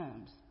it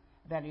comes,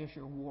 that is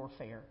your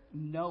warfare.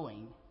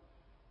 Knowing,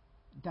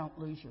 don't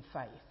lose your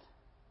faith.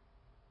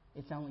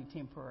 It's only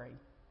temporary.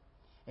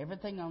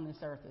 Everything on this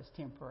earth is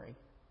temporary.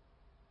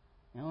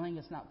 The only thing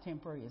that's not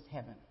temporary is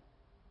heaven.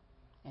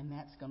 And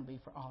that's going to be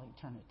for all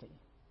eternity.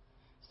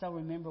 So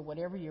remember,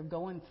 whatever you're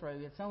going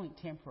through, it's only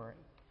temporary.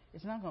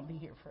 It's not going to be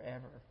here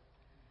forever.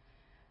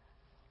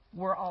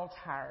 We're all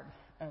tired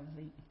of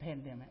the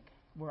pandemic.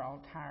 We're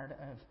all tired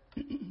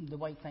of the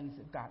way things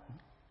have gotten.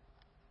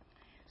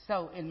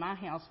 So in my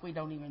house, we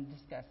don't even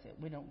discuss it.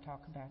 We don't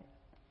talk about it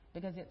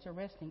because it's a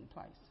resting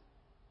place.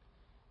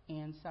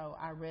 And so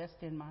I rest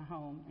in my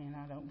home and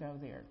I don't go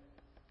there.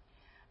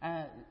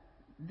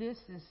 This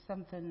is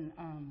something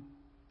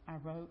I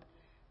wrote,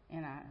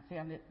 and I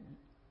found it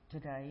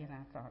today, and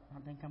I thought, I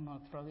think I'm going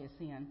to throw this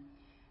in.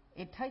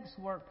 It takes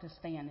work to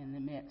stand in the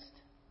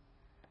midst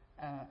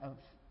of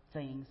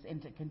things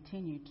and to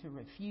continue to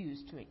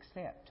refuse to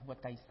accept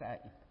what they say.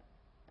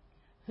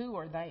 Who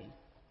are they?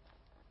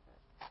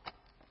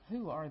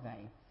 Who are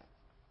they?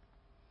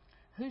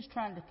 Who's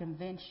trying to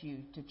convince you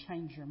to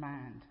change your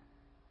mind?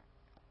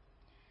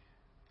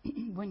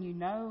 When you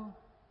know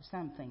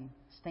something,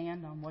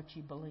 stand on what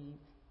you believe.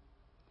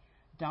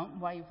 Don't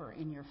waver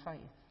in your faith.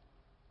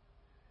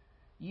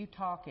 You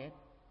talk it,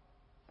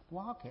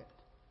 walk it.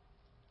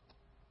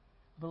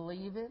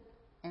 Believe it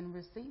and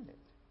receive it.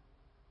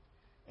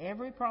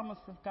 Every promise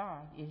of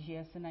God is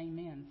yes and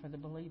amen for the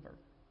believer.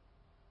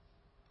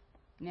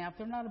 Now, if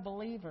they're not a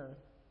believer,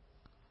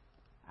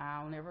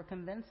 I'll never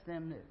convince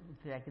them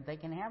that they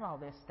can have all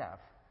this stuff.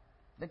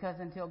 Because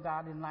until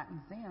God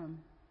enlightens them,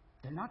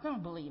 they're not going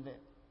to believe it.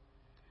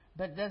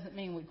 But it doesn't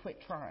mean we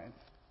quit trying.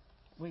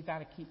 We've got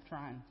to keep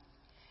trying.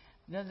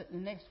 The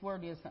next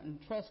word is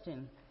trust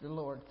in the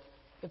Lord.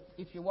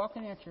 If you're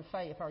walking out your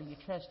faith, are you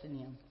trusting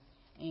him?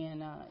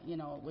 And,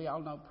 we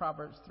all know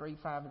Proverbs 3,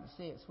 5, and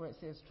 6, where it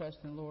says, trust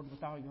in the Lord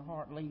with all your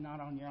heart, lean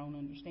not on your own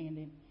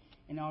understanding.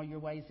 In all your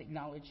ways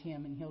acknowledge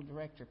him, and he'll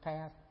direct your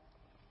path.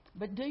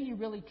 But do you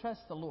really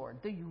trust the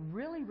Lord? Do you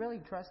really,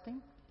 really trust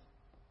him?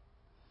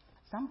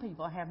 Some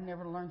people have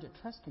never learned to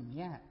trust him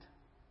yet.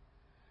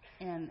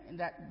 And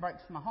that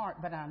breaks my heart,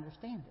 but I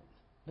understand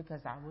it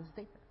because I was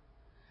there.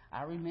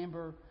 I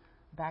remember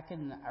back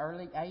in the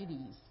early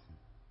 80s,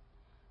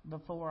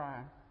 before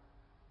I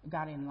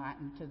got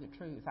enlightened to the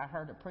truth, I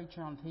heard a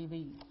preacher on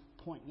TV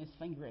pointing his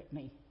finger at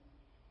me.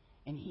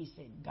 And he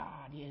said,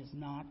 God is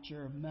not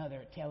your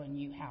mother telling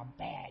you how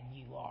bad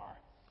you are.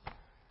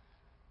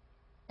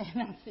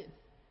 And I said,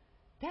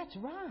 that's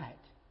right.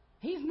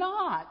 He's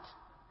not.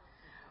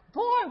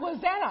 Boy, was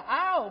that an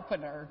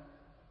eye-opener.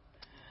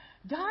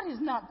 God is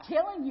not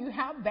telling you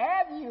how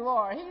bad you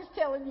are. He's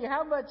telling you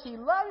how much he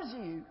loves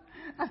you.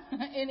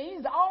 And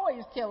he's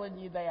always telling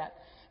you that.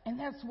 And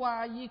that's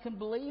why you can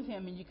believe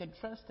him and you can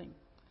trust him.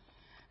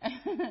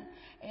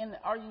 And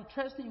are you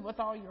trusting with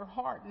all your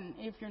heart? And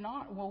if you're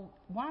not, well,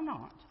 why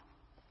not?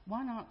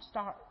 Why not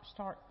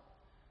start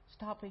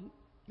stopping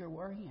your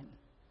worrying?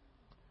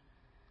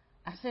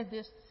 I said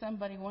this to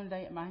somebody one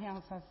day at my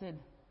house. I said,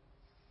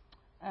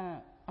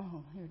 here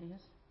it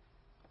is.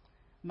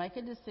 Make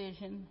a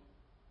decision,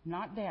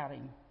 not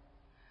doubting,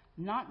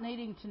 not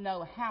needing to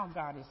know how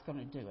God is going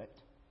to do it.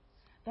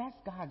 That's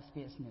God's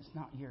business,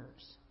 not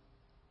yours.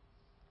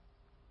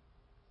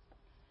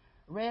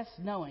 Rest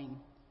knowing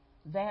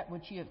that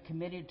which you have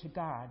committed to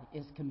God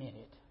is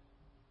committed.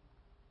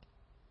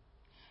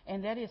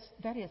 And that is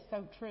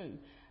so true.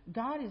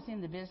 God is in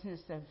the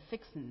business of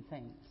fixing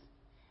things.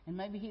 And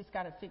maybe he's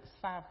got to fix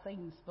 5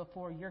 things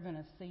before you're going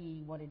to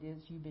see what it is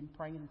you've been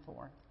praying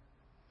for.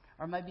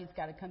 Or maybe it's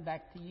got to come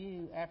back to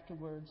you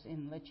afterwards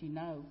and let you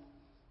know,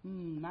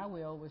 my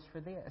will was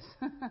for this.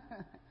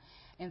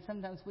 And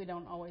sometimes we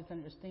don't always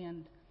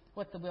understand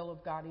what the will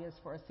of God is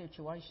for a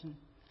situation.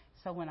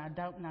 So when I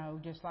don't know,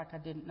 just like I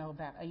didn't know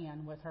about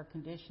Ann with her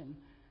condition,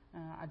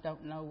 I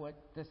don't know what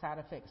the side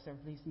effects of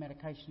these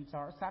medications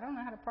are. So I don't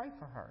know how to pray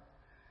for her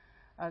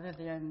other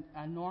than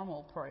a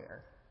normal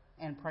prayer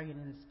and praying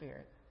in the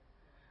Spirit.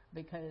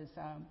 Because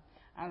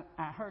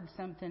I heard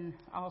something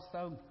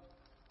also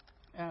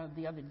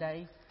the other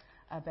day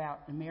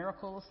about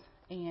miracles,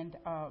 and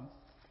I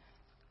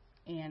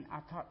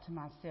thought to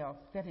myself,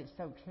 that is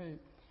so true.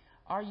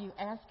 Are you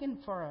asking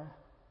for a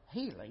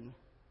healing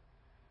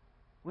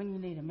when you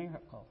need a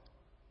miracle?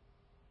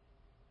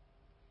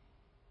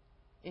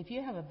 If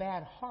you have a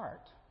bad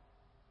heart,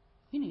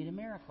 you need a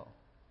miracle.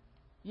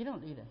 You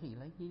don't need a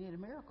healing, you need a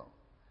miracle.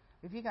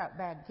 If you got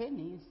bad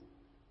kidneys,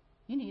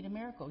 you need a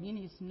miracle. You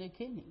need some new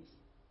kidneys.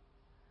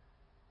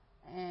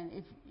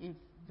 And if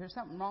there's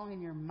something wrong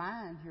in your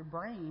mind, your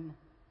brain,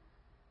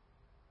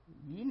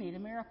 you need a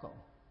miracle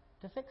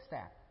to fix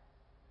that.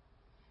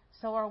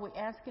 So are we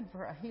asking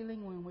for a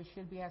healing when we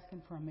should be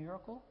asking for a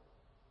miracle?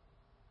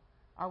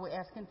 Are we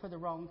asking for the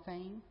wrong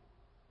thing?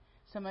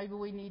 So maybe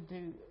we need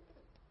to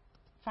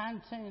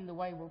fine-tune the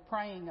way we're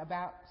praying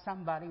about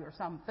somebody or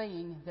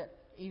something that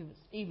is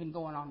even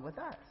going on with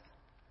us.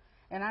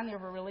 And I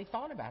never really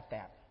thought about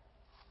that.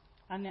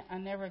 I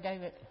never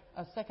gave it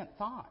a second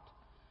thought.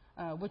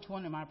 Which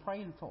one am I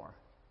praying for?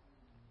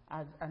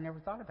 I never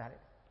thought about it.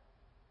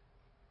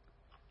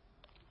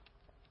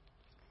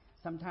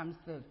 Sometimes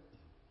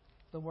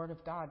the Word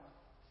of God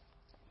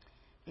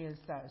is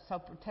so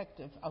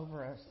protective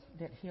over us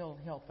that He'll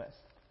help us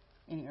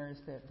in areas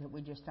that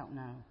we just don't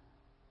know.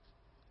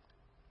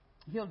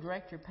 He'll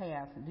direct your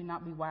path, and do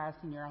not be wise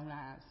in your own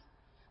eyes.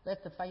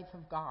 Let the faith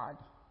of God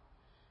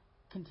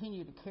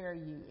continue to carry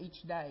you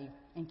each day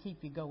and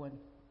keep you going.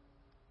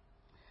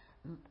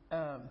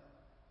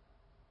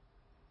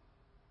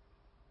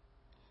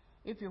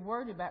 If you're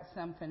worried about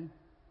something,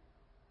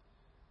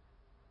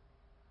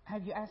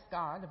 have you asked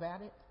God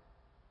about it?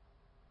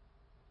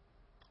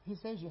 He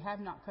says you have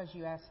not because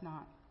you ask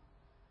not.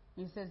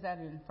 He says that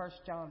in 1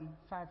 John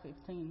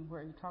 5:15,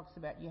 where he talks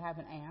about you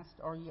haven't asked,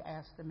 or you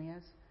asked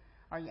amiss.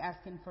 Are you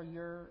asking for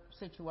your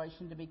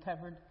situation to be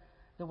covered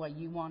the way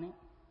you want it?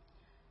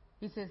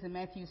 He says in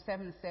Matthew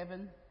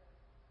 7:7,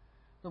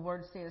 the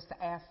Word says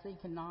to ask, seek,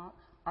 and knock.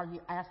 Are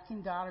you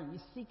asking God? Are you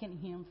seeking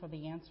Him for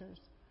the answers?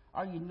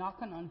 Are you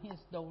knocking on His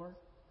door?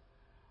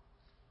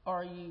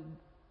 Or are you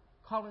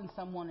calling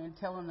someone and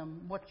telling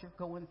them what you're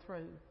going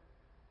through,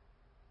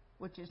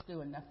 which is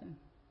doing nothing?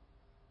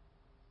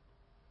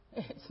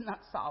 It's not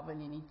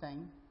solving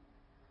anything.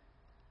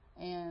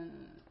 And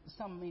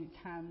so many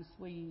times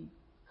we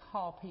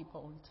call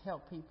people and tell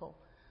people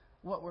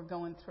what we're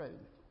going through.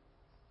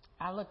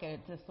 I look at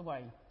it this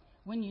way.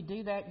 When you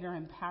do that, you're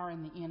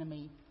empowering the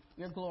enemy.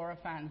 You're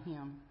glorifying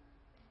him.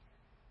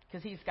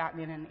 Because he's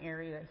gotten in an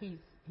area that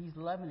he's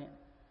loving it.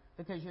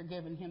 Because you're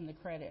giving him the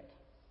credit.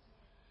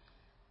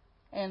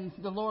 And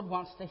the Lord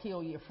wants to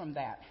heal you from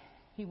that.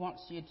 He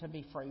wants you to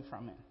be free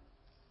from it.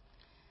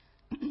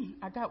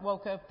 I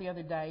woke up the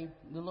other day.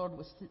 The Lord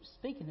was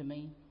speaking to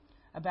me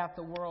about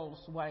the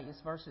world's ways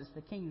versus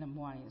the kingdom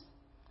ways.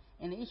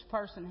 And each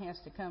person has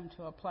to come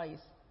to a place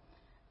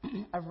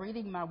of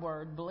reading my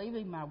word,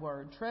 believing my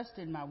word,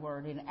 trusting my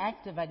word, and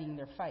activating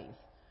their faith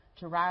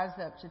to rise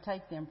up to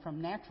take them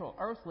from natural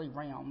earthly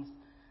realms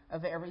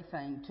of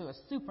everything to a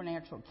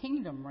supernatural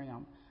kingdom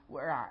realm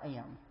where I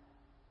am.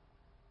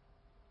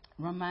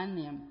 Remind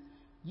them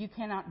you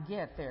cannot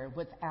get there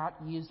without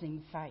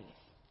using faith.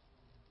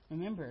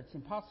 Remember, it's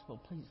impossible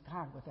to please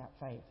God without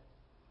faith.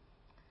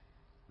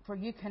 For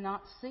you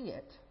cannot see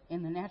it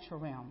in the natural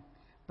realm,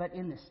 but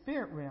in the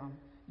spirit realm,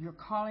 you're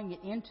calling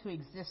it into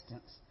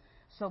existence.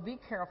 So be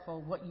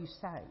careful what you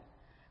say.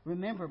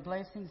 Remember,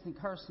 blessings and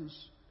cursing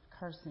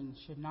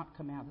should not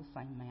come out of the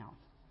same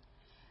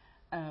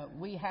mouth.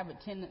 We have a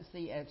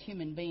tendency as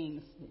human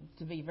beings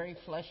to be very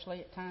fleshly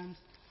at times,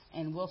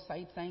 and we'll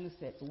say things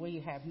that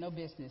we have no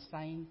business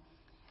saying.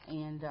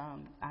 And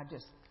I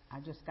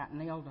just got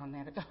nailed on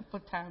that a couple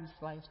of times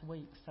last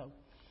week, so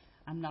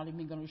I'm not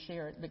even going to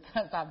share it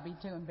because I'd be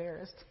too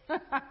embarrassed.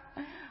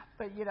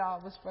 But, I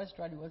was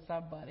frustrated with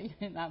somebody,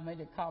 and I made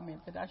a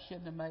comment that I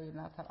shouldn't have made, and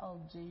I thought, oh,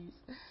 geez.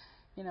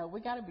 We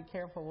got to be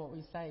careful what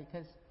we say,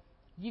 because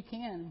you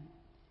can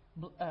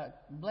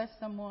bless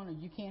someone or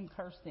you can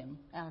curse them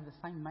out of the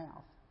same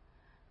mouth.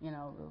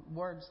 The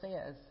word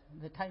says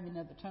the taming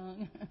of the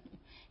tongue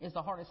is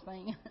the hardest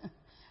thing,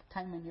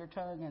 taming your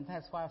tongue, and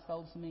that's why I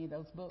sold so many of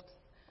those books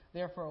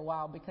there for a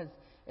while, because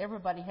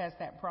everybody has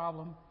that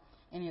problem,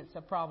 and it's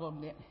a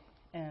problem that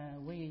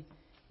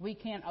we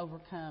can't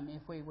overcome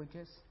if we would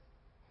just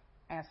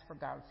ask for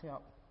God's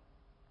help.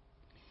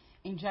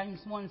 In James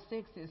 1:6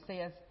 it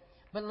says,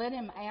 but let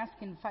him ask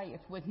in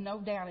faith with no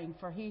doubting,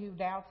 for he who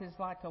doubts is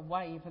like a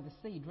wave of the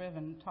sea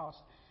driven and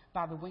tossed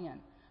by the wind.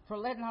 For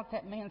let not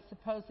that man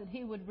suppose that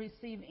he would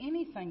receive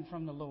anything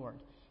from the Lord.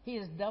 He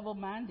is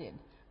double-minded,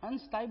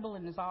 unstable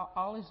in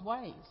all his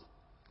ways.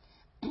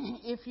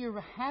 If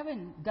you're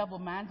having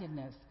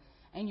double-mindedness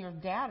and you're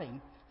doubting,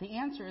 the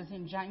answer is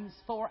in James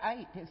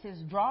 4:8. It says,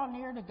 draw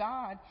near to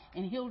God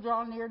and he'll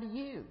draw near to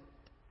you.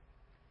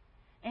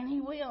 And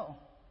he will.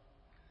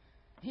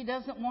 He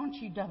doesn't want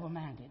you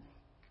double-minded.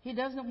 He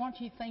doesn't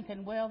want you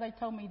thinking, well, they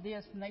told me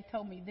this and they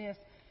told me this,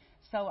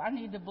 so I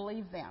need to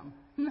believe them.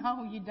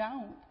 No, you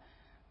don't.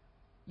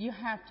 You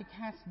have to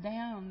cast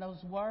down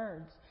those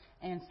words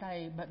and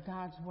say, but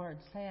God's word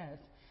says,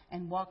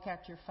 and walk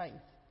out your faith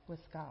with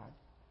God.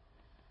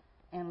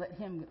 And let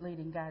him lead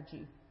and guide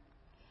you.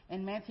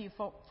 In Matthew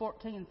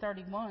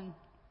 14:31,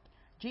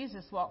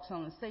 Jesus walks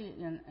on the sea,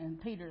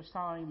 and Peter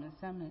saw him and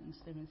summoned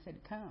him and said,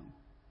 come.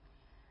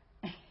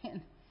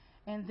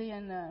 And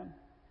then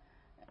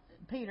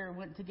Peter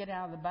went to get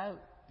out of the boat,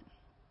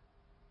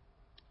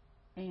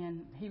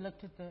 and he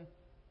looked at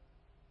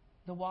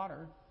the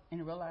water,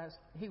 and realized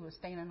he was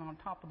standing on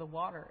top of the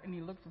water, and he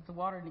looked at the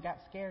water and he got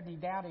scared and he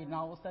doubted, and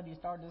all of a sudden he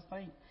started to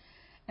sink.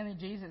 And then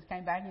Jesus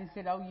came back and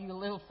said, "Oh, you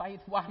little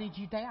faith, why did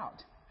you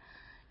doubt?"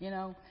 You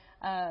know,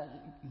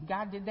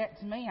 God did that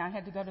to me. I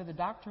had to go to the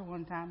doctor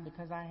one time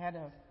because I had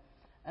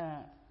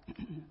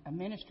a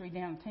ministry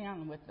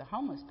downtown with the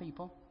homeless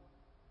people,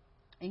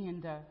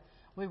 and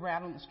we were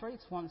out on the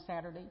streets one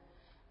Saturday,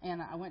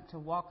 and I went to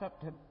walk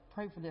up to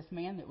pray for this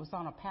man that was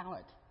on a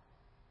pallet,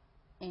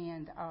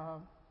 and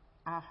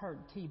I heard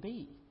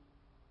TB,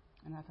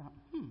 and I thought,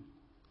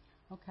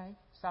 okay.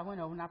 So I went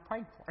over and I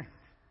prayed for him.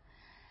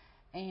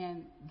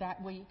 And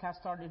that week I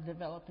started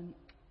developing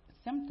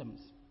symptoms.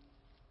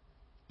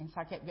 And so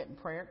I kept getting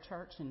prayer at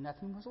church and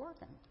nothing was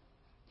working.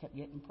 Kept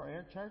getting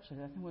prayer at church and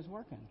nothing was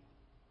working.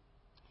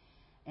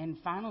 And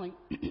finally,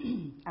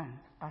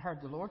 I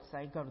heard the Lord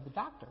say, "Go to the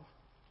doctor."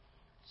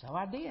 So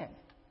I did.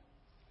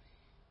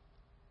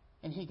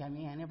 And he gave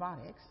me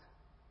antibiotics.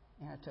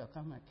 And I took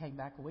them. I came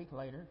back a week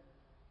later.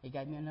 He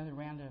gave me another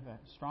round of a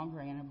stronger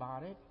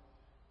antibiotic.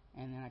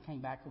 And then I came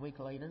back a week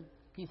later.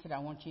 He said, "I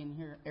want you in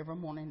here every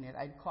morning at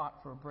 8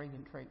 o'clock for a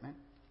breathing treatment."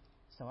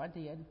 So I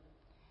did.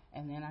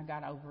 And then I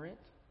got over it.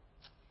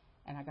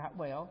 And I got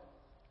well.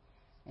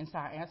 And so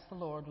I asked the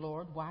Lord,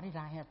 "Lord, why did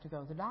I have to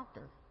go to the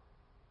doctor?"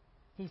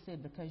 He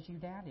said, "Because you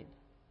doubted."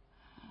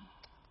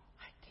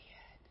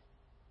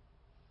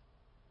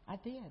 I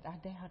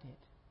doubted.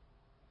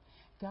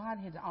 God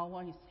had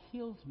always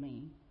healed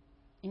me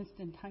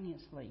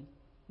instantaneously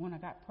when I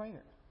got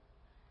prayer.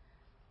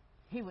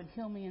 He would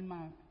heal me in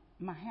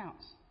my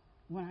house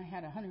when I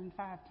had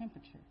 105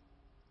 temperature.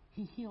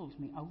 He healed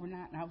me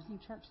overnight, and I was in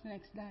church the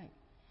next day.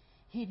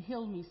 He'd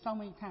healed me so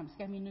many times,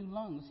 gave me new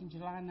lungs in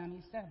July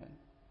 97.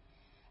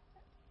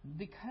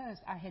 Because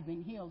I had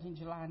been healed in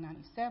July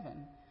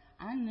 97,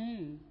 I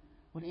knew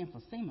what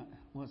emphysema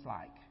was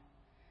like.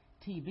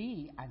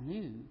 TB, I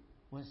knew,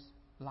 was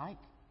like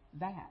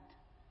that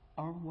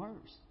or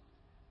worse,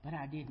 but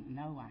I didn't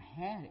know I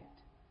had it.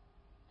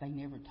 They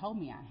never told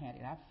me I had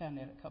it. I found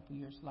out a couple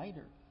years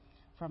later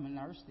from a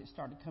nurse that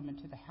started coming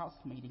to the house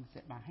meetings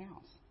at my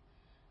house.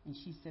 And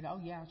she said, "Oh,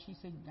 yeah." She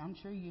said, "I'm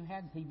sure you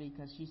had TB,"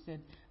 because she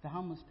said the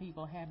homeless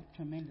people had it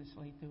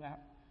tremendously throughout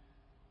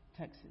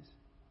Texas.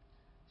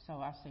 So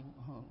I said,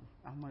 "Oh,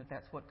 I wonder if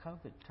that's what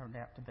COVID turned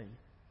out to be.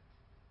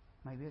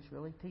 Maybe it's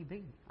really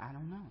TB. I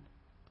don't know."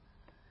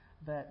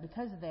 But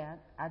because of that,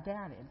 I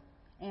doubted.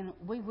 And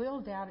we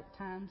will doubt at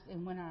times,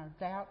 and when our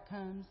doubt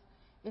comes,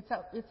 it's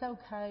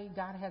okay.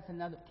 God has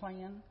another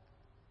plan.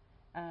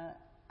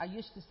 I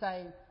used to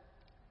say,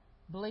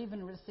 believe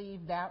and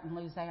receive, doubt and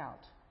lose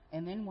out.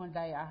 And then one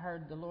day I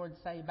heard the Lord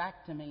say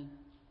back to me,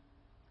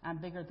 "I'm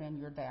bigger than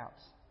your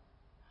doubts."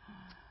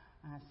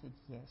 I said,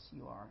 "Yes,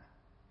 you are."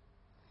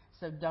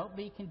 So don't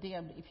be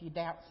condemned if you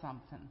doubt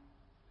something.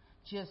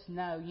 Just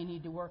know you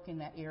need to work in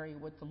that area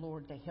with the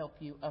Lord to help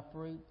you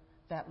uproot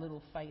that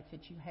little faith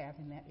that you have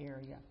in that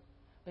area,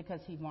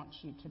 because He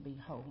wants you to be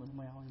whole and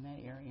well in that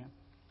area.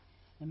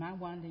 Am I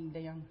winding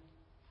down?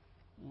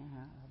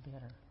 Yeah, I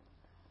better.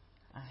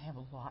 I have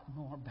a lot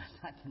more, but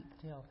I can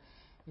tell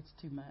it's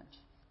too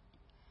much.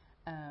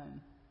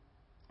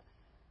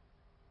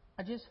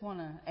 I just want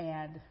to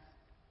add,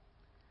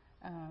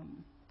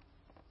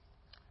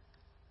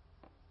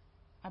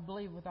 I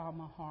believe with all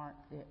my heart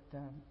that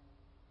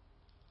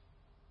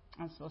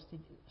I'm supposed to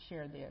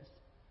share this.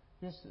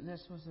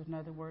 This was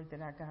another word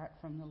that I got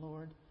from the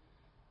Lord.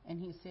 And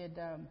He said,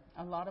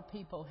 a lot of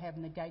people have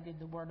negated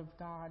the Word of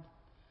God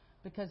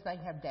because they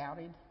have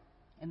doubted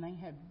and they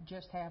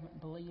haven't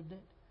believed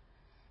it.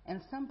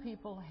 And some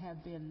people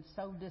have been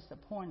so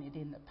disappointed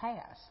in the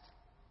past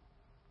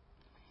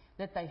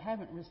that they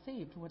haven't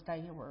received what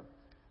they were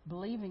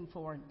believing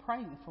for and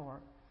praying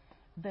for,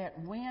 that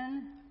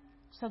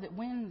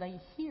when they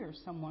hear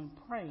someone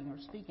praying or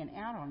speaking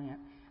out on it,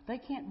 they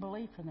can't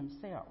believe for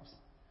themselves.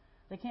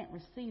 They can't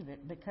receive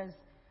it because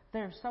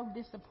they're so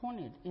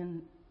disappointed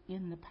in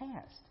the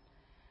past.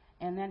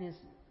 And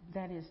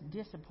that is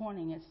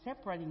disappointing. It's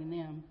separating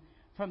them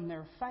from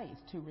their faith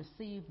to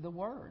receive the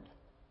Word.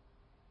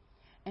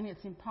 And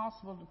it's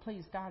impossible to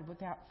please God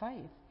without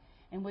faith.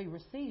 And we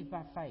receive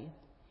by faith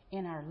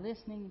in our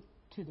listening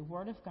to the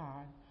Word of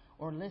God,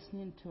 or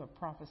listening to a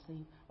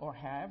prophecy, or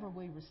however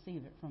we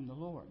receive it from the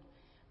Lord.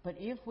 But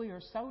if we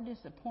are so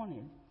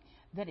disappointed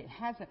that it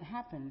hasn't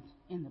happened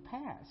in the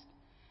past,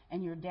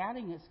 and you're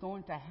doubting it's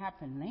going to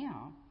happen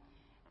now,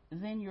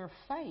 then your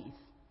faith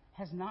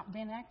has not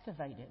been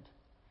activated.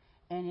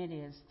 And it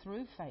is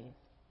through faith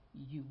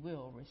you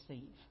will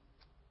receive.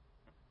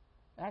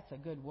 That's a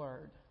good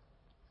word.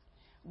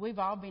 We've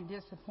all been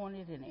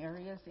disappointed in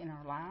areas in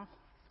our life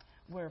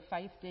where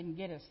faith didn't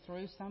get us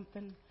through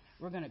something.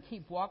 We're going to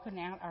keep walking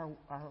out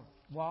our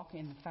walk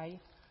in faith.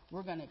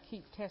 We're going to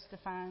keep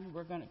testifying.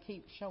 We're going to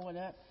keep showing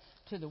up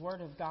to the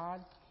Word of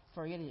God,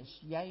 for it is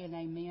yea and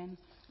amen.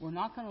 We're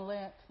not going to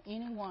let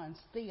anyone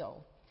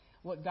steal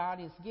what God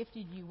has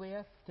gifted you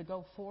with to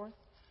go forth.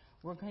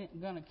 We're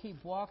going to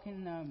keep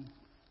walking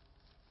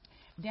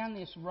down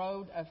this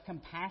road of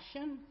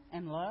compassion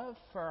and love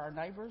for our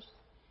neighbors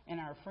and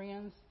our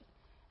friends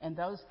and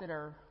those that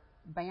are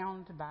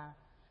bound by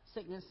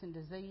sickness and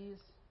disease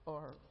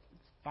or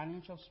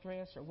financial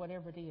stress or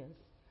whatever it is.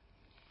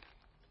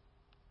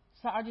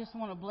 So I just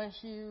want to bless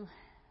you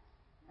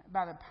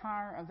by the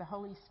power of the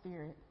Holy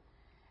Spirit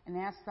and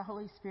ask the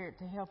Holy Spirit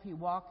to help you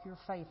walk your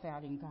faith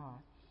out in God,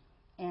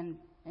 and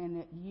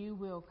that you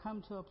will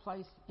come to a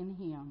place in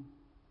Him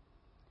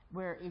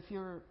where if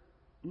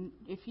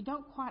you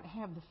don't quite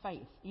have the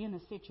faith in a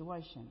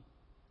situation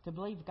to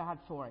believe God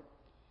for it,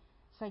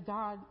 say,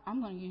 God,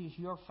 I'm going to use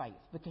your faith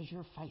because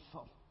you're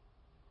faithful.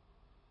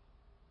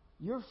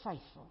 You're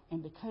faithful,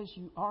 and because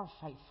you are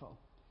faithful,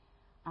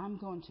 I'm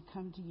going to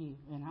come to you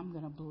and I'm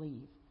going to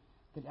believe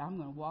that I'm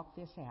going to walk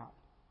this out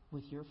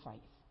with your faith.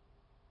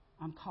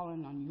 I'm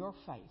calling on your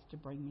faith to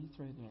bring me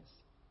through this.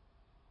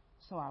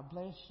 So I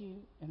bless you,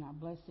 and I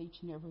bless each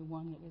and every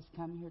one that has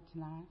come here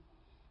tonight.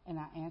 And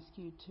I ask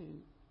you to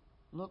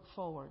look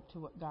forward to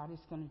what God is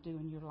going to do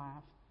in your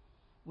life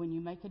when you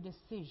make a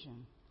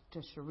decision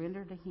to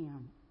surrender to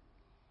Him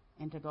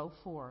and to go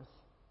forth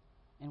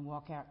and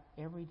walk out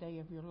every day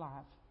of your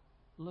life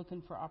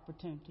looking for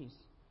opportunities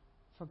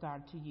for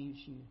God to use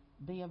you.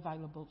 Be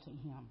available to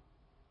Him.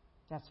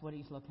 That's what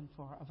He's looking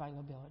for,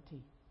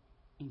 availability.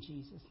 In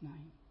Jesus'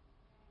 name.